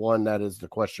Schwartz is the one that is the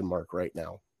question mark right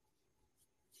now.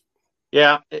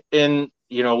 Yeah, and,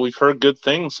 we've heard good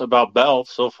things about Bell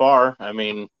so far. I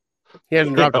mean, he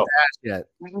hasn't dropped a pass yet.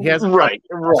 Right.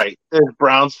 As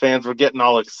Browns fans were getting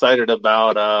all excited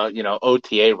about,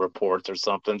 OTA reports or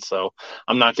something. So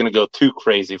I'm not going to go too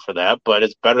crazy for that, but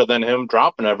it's better than him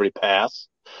dropping every pass.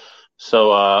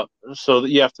 So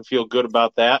you have to feel good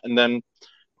about that. And then,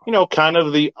 kind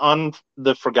of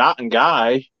the forgotten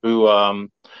guy who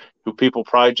people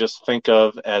probably just think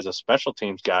of as a special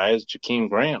teams guy is Jakeem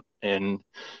Grant. And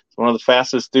he's one of the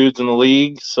fastest dudes in the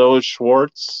league. So is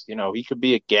Schwartz. He could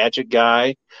be a gadget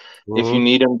guy if you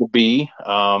need him to be.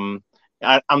 I'm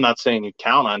not saying you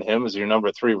count on him as your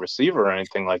number 3 receiver or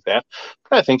anything like that,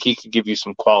 but I think he could give you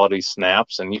some quality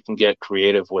snaps, and you can get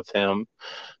creative with him.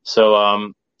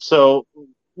 So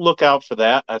look out for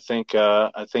that. I think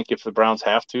if the Browns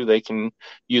have to, they can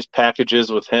use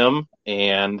packages with him.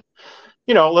 And,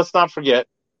 let's not forget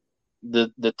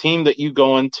the team that you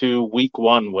go into week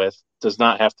 1 with does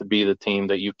not have to be the team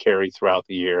that you carry throughout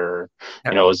the year,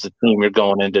 is the team you're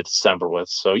going into December with.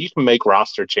 So you can make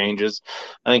roster changes.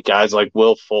 I think guys like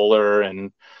Will Fuller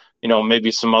and,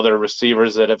 maybe some other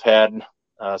receivers that have had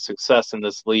success in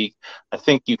this league, I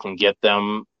think you can get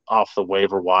them off the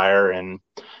waiver wire and,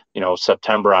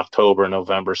 September, October,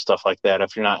 November, stuff like that,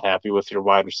 if you're not happy with your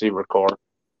wide receiver core.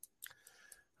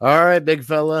 All right, big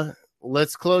fella.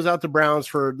 Let's close out the Browns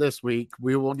for this week.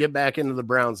 We will get back into the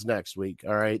Browns next week.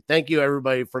 All right. Thank you,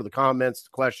 everybody, for the comments,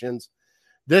 the questions.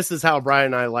 This is how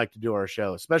Brian and I like to do our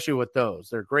show, especially with those.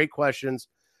 They're great questions.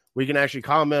 We can actually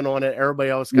comment on it. Everybody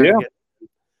else got to get.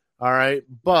 All right.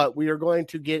 But we are going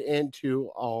to get into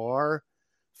our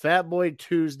Fat Boy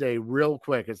Tuesday real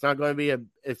quick. It's not going to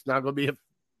be a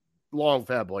long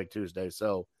Fat Boy Tuesday.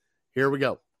 So here we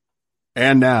go.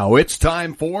 And now it's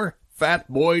time for Fat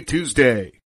Boy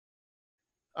Tuesday.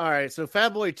 All right. So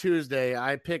Fat Boy Tuesday,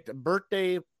 I picked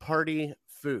birthday party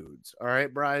foods. All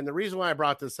right, Brian. The reason why I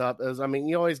brought this up is,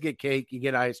 you always get cake, you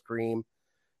get ice cream,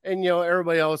 and,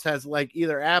 everybody else has like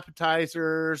either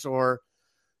appetizers or.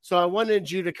 So I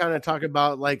wanted you to kind of talk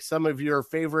about like some of your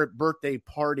favorite birthday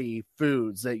party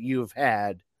foods that you've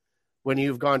had when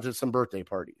you've gone to some birthday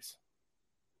parties.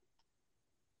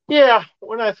 Yeah,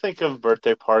 when I think of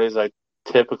birthday parties, I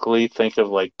typically think of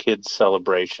like kids'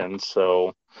 celebrations.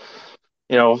 So,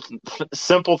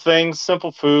 simple things,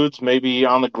 simple foods, maybe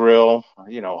on the grill,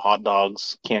 hot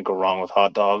dogs. Can't go wrong with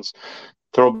hot dogs.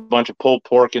 Throw a bunch of pulled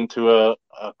pork into a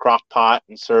crock pot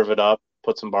and serve it up.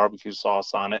 Put some barbecue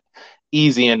sauce on it.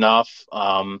 Easy enough.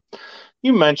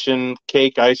 You mentioned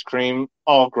cake, ice cream,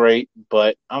 all great,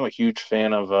 but I'm a huge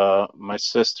fan of my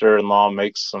sister-in-law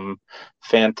makes some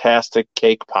fantastic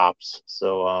cake pops.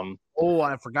 So,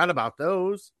 I forgot about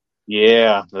those.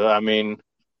 Yeah,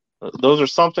 those are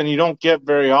something you don't get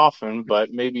very often,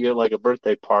 but maybe at like a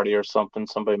birthday party or something,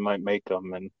 somebody might make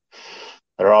them, and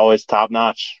they're always top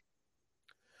notch.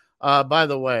 By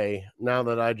the way, now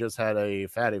that I just had a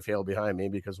fatty fail behind me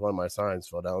because one of my signs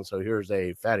fell down, so here's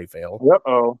a fatty fail.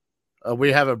 Uh-oh.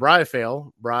 We have a Bry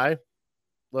fail. Bry.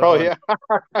 Yeah.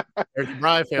 There's a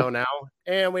Bry fail now,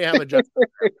 and we have a Justin.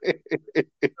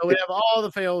 So we have all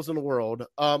the fails in the world.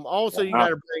 Also, you got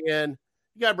to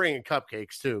bring in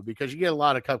cupcakes too, because you get a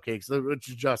lot of cupcakes, which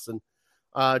is Justin.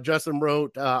 Justin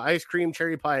wrote ice cream,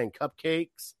 cherry pie, and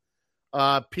cupcakes.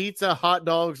 Pizza, hot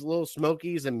dogs, Little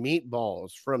Smokies, and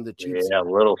meatballs from the cheap. Yeah,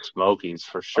 Little Smokies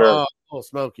for sure. Little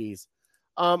Smokies.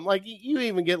 Like you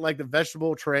even get like the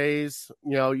vegetable trays.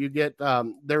 You get.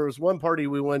 There was one party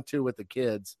we went to with the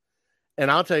kids, and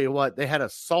I'll tell you what, they had a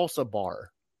salsa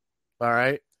bar. All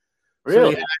right,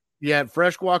 really? So you had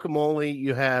fresh guacamole.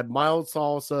 You had mild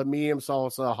salsa, medium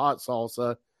salsa, hot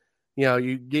salsa.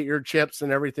 You get your chips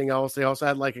and everything else. They also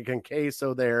had like a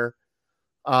conqueso there.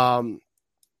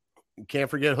 Can't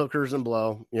forget hookers and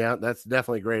blow. Yeah, that's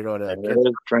definitely great on it.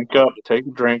 Drink up, take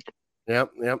a drink.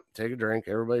 Yep. Take a drink.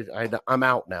 Everybody, I'm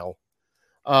out now.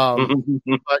 But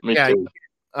yeah, too.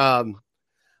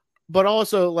 But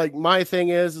also like my thing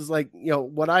is like,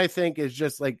 what I think is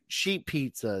just like sheet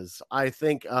pizzas. I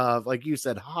think of, like you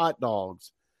said, hot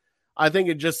dogs. I think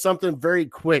it's just something very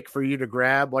quick for you to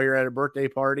grab while you're at a birthday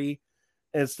party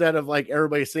instead of like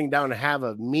everybody sitting down and have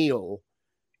a meal.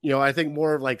 I think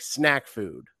more of like snack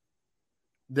food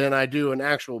than I do an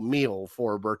actual meal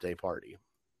for a birthday party.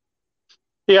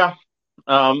 Yeah.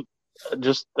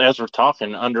 Just as we're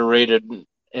talking, underrated,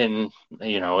 and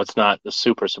it's not a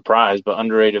super surprise, but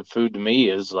underrated food to me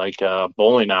is like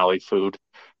bowling alley food,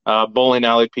 bowling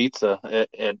alley pizza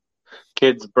at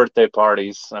kids' birthday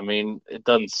parties. It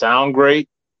doesn't sound great,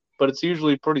 but it's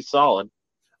usually pretty solid.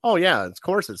 Oh yeah, of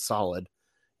course it's solid.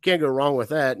 Can't go wrong with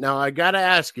that. Now I gotta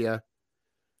ask you,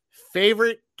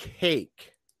 favorite cake?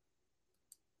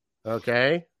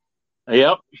 Okay.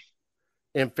 Yep.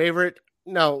 And favorite?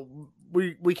 No,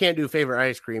 we can't do favorite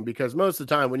ice cream because most of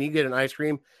the time when you get an ice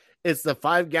cream, it's the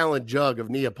 5-gallon jug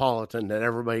of Neapolitan that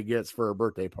everybody gets for a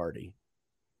birthday party.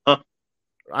 Huh.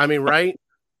 Right?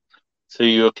 So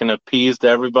you can appease to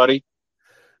everybody?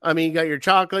 You got your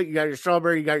chocolate, you got your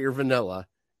strawberry, you got your vanilla,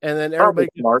 and then everybody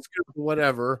gets a scoop of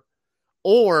whatever.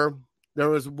 Or there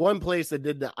was one place that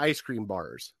did the ice cream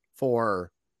bars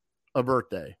for a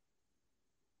birthday.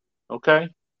 Okay.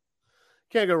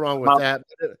 Can't go wrong with that.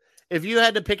 If you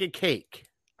had to pick a cake,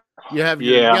 you have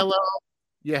your yellow,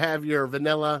 you have your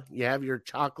vanilla, you have your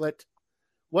chocolate.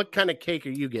 What kind of cake are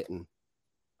you getting?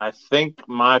 I think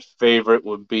my favorite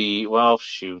would be, I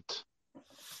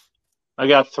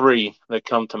got 3 that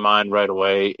come to mind right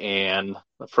away. And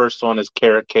the first one is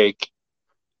carrot cake.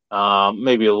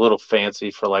 Maybe a little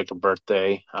fancy for like a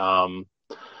birthday.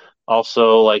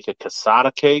 Also like a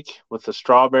casata cake with the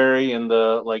strawberry and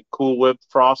the like Cool Whip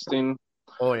frosting.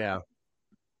 Oh yeah.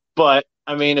 But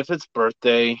if it's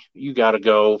birthday, you got to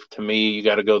go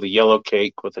the yellow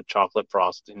cake with a chocolate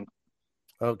frosting.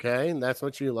 Okay. And that's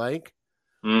what you like.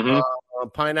 Mm-hmm.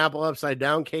 Pineapple upside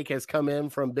down cake has come in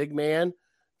from Big Man.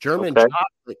 German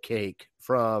chocolate cake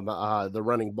from the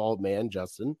Running Bald Man,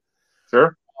 Justin.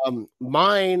 Sure.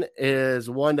 Mine is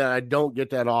one that I don't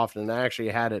get that often. I actually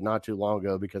had it not too long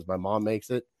ago because my mom makes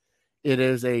it. It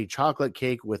is a chocolate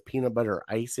cake with peanut butter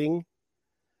icing.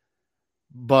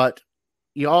 But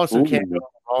you also can't go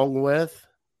wrong with,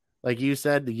 like you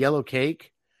said, the yellow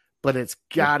cake, but it's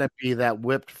got to be that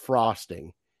whipped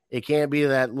frosting. It can't be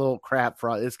that little crap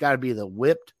frost. It's got to be the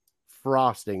whipped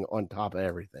frosting on top of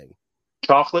everything.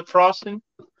 Chocolate frosting?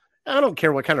 I don't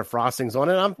care what kind of frosting's on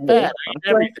it. I'm fat. I eat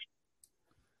everything.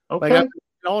 Okay. Like,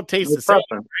 it all tastes the same.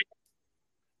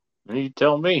 Right? You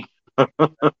tell me.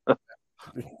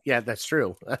 Yeah, that's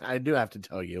true. I do have to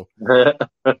tell you.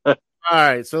 All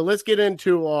right, so let's get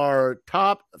into our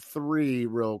top 3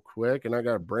 real quick. And I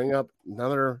got to bring up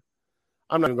another.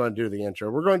 I'm not even going to do the intro.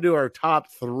 We're going to do our top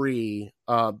 3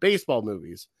 baseball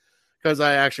movies because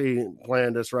I actually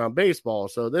planned this around baseball.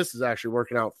 So this is actually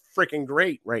working out freaking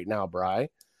great right now, Bri.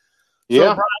 Yeah.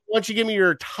 So, Bri, why don't you give me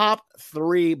your top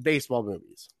 3 baseball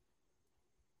movies?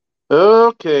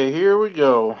 Okay, here we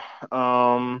go.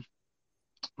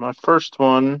 My first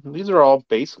one, these are all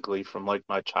basically from like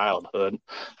my childhood.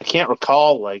 I can't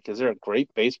recall, like, is there a great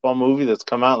baseball movie that's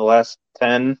come out in the last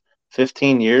 10,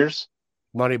 15 years?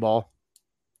 Moneyball.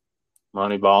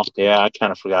 Moneyball. Yeah, I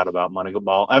kind of forgot about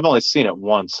Moneyball. I've only seen it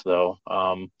once, though.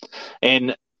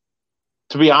 And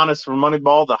to be honest, for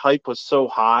Moneyball, the hype was so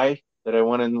high that I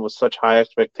went in with such high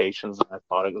expectations, and I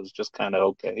thought it was just kind of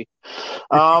okay.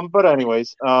 But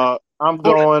anyways, I'm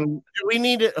going. Do we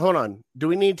need to hold on? Do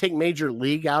we need to take Major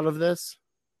League out of this?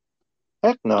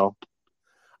 Heck no.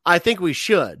 I think we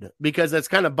should because that's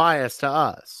kind of biased to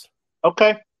us.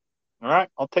 Okay. All right.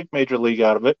 I'll take Major League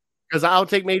out of it. Because I'll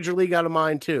take Major League out of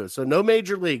mine too. So no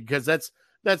Major League because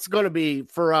that's going to be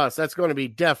for us. That's going to be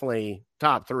definitely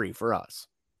top 3 for us.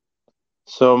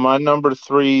 So my number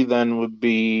 3 then would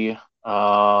be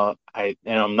I'm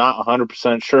not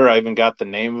 100% sure I even got the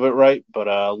name of it right,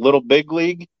 but Little Big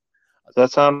League. Does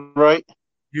that sound right?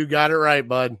 You got it right,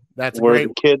 bud. That's where great.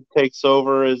 The kid takes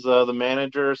over as the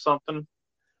manager or something.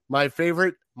 My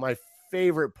favorite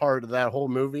part of that whole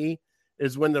movie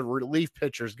is when the relief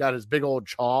pitcher's got his big old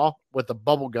chaw with the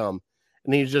bubble gum,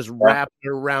 and he's just wrapping it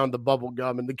around the bubble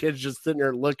gum, and the kid's just sitting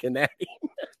there looking at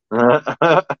him.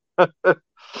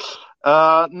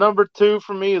 Number 2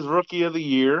 for me is Rookie of the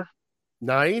Year.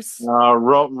 Nice.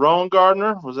 Rowan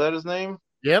Gardner, was that his name?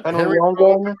 Yep. Henry Rowan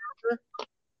Gardner.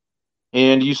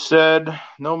 And you said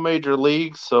no Major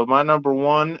League, so my number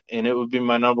 1, and it would be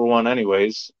my number 1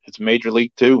 anyways, it's Major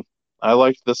League 2. I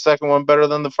liked the second one better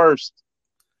than the first.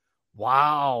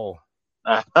 Wow.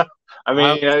 I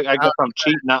mean, I guess I'm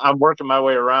cheating. I'm working my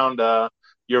way around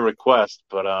your request,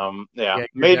 but yeah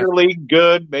Major League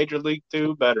good, Major League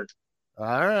 2 better.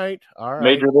 All right.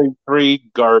 Major League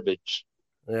 3 garbage.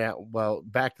 Yeah, well,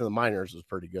 Back to the Minors was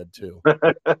pretty good too.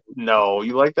 No,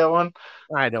 you like that one?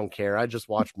 I don't care. I just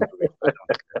watched movies.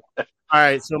 All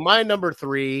right, so my number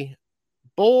 3,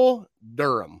 Bull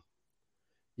Durham.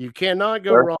 You cannot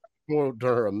go wrong with Bull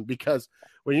Durham because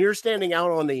when you're standing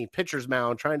out on the pitcher's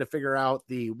mound trying to figure out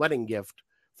the wedding gift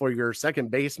for your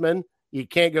second baseman, you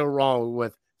can't go wrong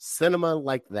with cinema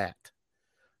like that.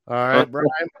 All right, Brian.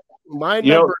 My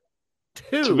number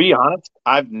 2. To be honest,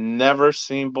 I've never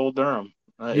seen Bull Durham.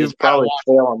 It's probably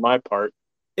a fail on my part.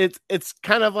 It's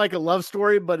kind of like a love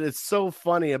story, but it's so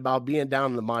funny about being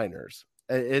down in the minors.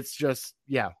 It's just,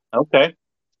 yeah. Okay.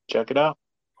 Check it out.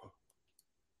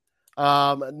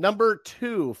 Number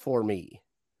 2 for me.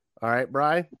 All right,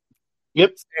 Bri?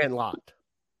 Yep. Sandlot.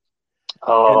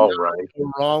 Oh, right.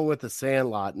 Wrong with the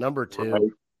Sandlot. Number 2. Right.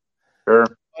 Sure.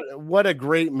 What a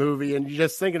great movie. And you're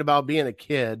just thinking about being a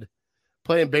kid,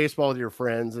 playing baseball with your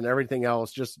friends and everything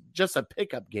else. Just a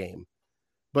pickup game.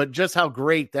 But just how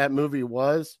great that movie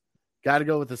was, got to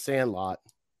go with the Sandlot.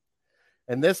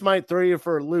 And this might throw you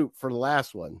for a loop for the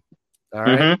last one. All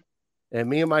right. Mm-hmm. And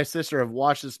me and my sister have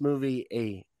watched this movie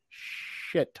a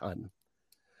shit ton.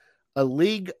 A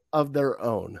League of Their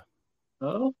Own.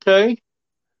 Okay.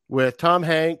 With Tom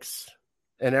Hanks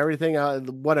and everything.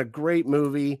 What a great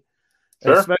movie.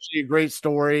 Sure. Especially a great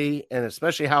story. And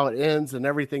especially how it ends and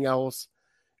everything else.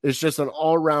 It's just an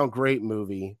all-around great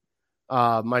movie.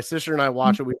 My sister and I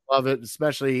watch it. We love it,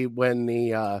 especially when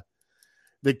the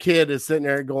kid is sitting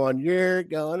there going, "You're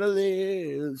gonna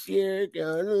lose, you're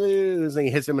gonna lose," and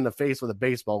he hits him in the face with a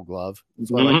baseball glove.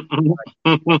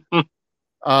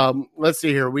 Let's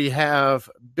see here. We have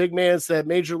Big Man said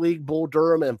Major League, Bull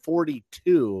Durham, and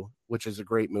 42, which is a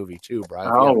great movie too, Brian.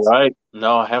 All right.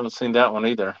 No, I haven't seen that one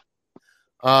either.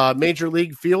 Major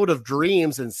League, Field of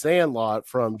Dreams, and Sandlot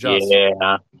from Justin.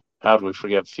 Yeah. How did we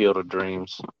forget Field of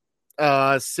Dreams?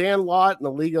 Sandlot and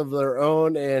the League of Their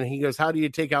Own, and he goes, how do you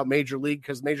take out Major League?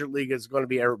 Because Major League is going to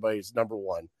be everybody's number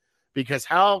 1. Because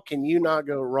how can you not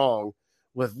go wrong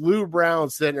with Lou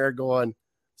Brown sitting there going,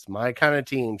 it's my kind of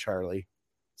team, Charlie.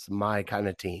 It's my kind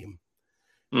of team.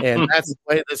 And that's the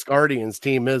way this Guardians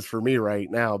team is for me right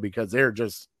now, because they're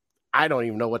just, I don't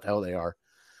even know what the hell they are.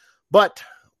 But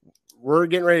we're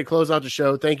getting ready to close out the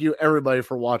show. Thank you, everybody,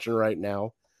 for watching right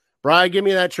now. Brian, give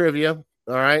me that trivia.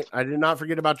 All right. I did not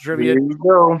forget about the trivia. There you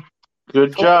go.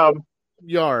 Good job.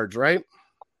 Yards, right?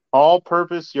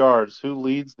 All-purpose yards. Who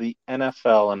leads the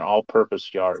NFL in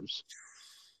all-purpose yards?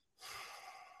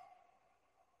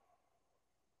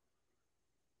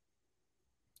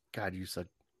 God, you said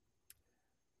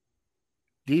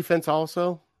defense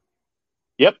also?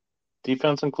 Yep.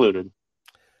 Defense included.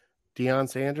 Deion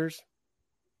Sanders?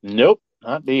 Nope.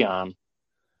 Not Deion.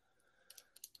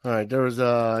 All right. There was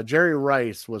Jerry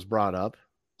Rice was brought up.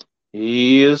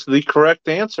 He is the correct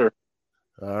answer.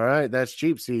 All right. That's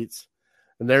cheap seats.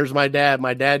 And there's my dad.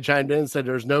 My dad chimed in and said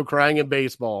there's no crying in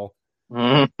baseball.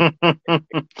 There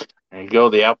you go.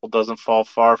 The apple doesn't fall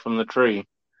far from the tree.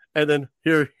 And then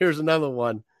here's another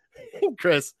one.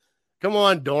 Chris, come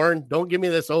on, Dorn. Don't give me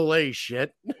this Olay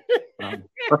shit.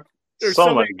 There's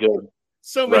so much good.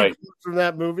 So many Right. quotes from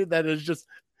that movie that is just,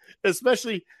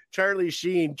 especially Charlie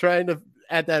Sheen trying to,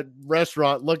 at that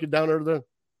restaurant, looking down over the,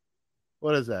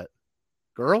 what is that?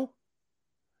 Girl?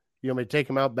 You want me to take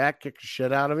him out back, kick the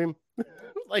shit out of him?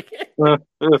 Like, at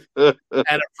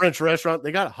a French restaurant,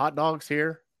 they got hot dogs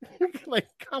here. Like,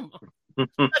 come on.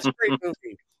 That's a great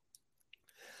movie.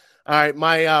 All right,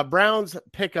 my Browns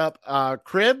pick up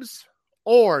Cribbs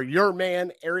or your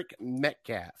man, Eric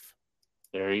Metcalf.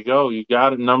 There you go. You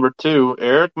got it. Number 2,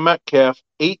 Eric Metcalf,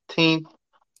 18th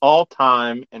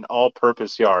all-time in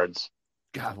all-purpose yards.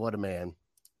 God, what a man.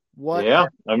 What? Yeah,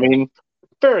 I mean,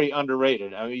 very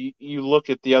underrated. I mean, you look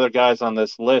at the other guys on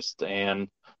this list, and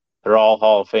they're all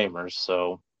Hall of Famers.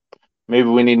 So maybe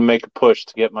we need to make a push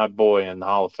to get my boy in the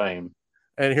Hall of Fame.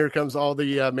 And here comes all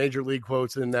the major league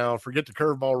quotes in now. Forget the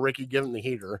curveball, Ricky. Give him the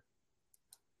heater.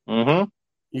 Mm-hmm.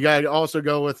 You got to also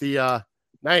go with the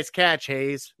nice catch,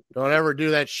 Hayes. Don't ever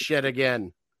do that shit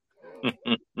again.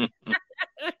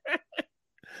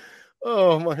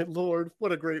 Oh, my Lord.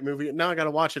 What a great movie. Now I got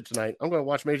to watch it tonight. I'm going to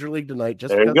watch Major League tonight.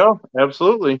 Just there you go.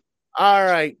 Absolutely. All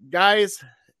right, guys.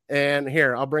 And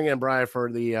here, I'll bring in Brian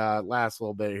for the last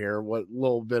little bit here, what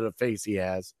little bit of face he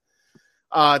has.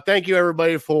 Thank you,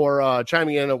 everybody, for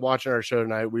chiming in and watching our show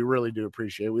tonight. We really do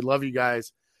appreciate it. We love you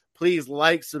guys. Please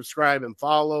like, subscribe, and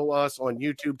follow us on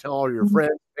YouTube. Tell all your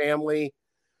friends, family.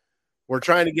 We're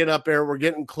trying to get up there. We're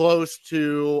getting close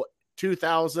to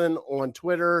 2,000 on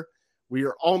Twitter. We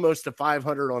are almost to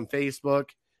 500 on Facebook.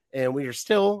 And we are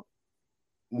still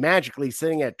magically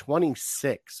sitting at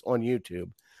 26 on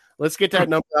YouTube. Let's get that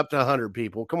number up to 100,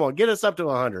 people. Come on, get us up to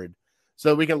 100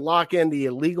 so we can lock in the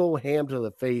Illegal Ham to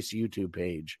the Face YouTube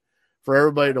page for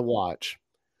everybody to watch.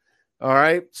 All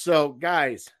right. So,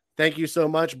 guys, thank you so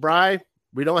much. Bri,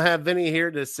 we don't have Vinny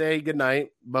here to say goodnight,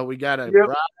 but we got to. Yep.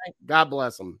 Bri, God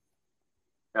bless him.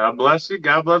 God bless you.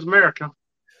 God bless America.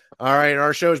 All right.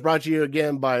 Our show is brought to you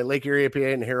again by Lake Erie APA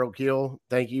and Harold Keel.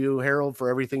 Thank you, Harold, for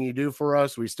everything you do for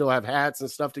us. We still have hats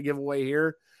and stuff to give away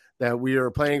here that we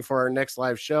are planning for our next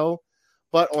live show.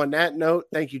 But on that note,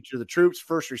 thank you to the troops,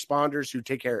 first responders who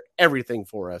take care of everything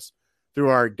for us through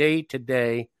our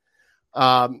day-to-day.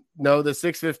 No, the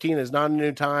 6:15 is not a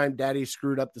new time. Daddy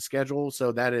screwed up the schedule.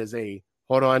 So that is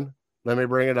hold on. Let me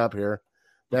bring it up here.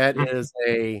 That is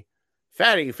a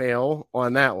fatty fail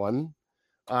on that one.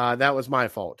 That was my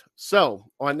fault. So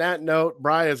on that note,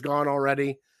 Bri is gone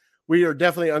already. We are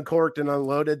definitely uncorked and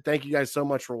unloaded. Thank you guys so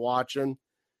much for watching.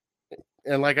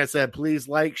 And like I said, please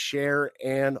like, share,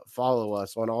 and follow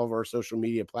us on all of our social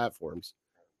media platforms.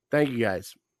 Thank you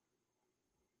guys.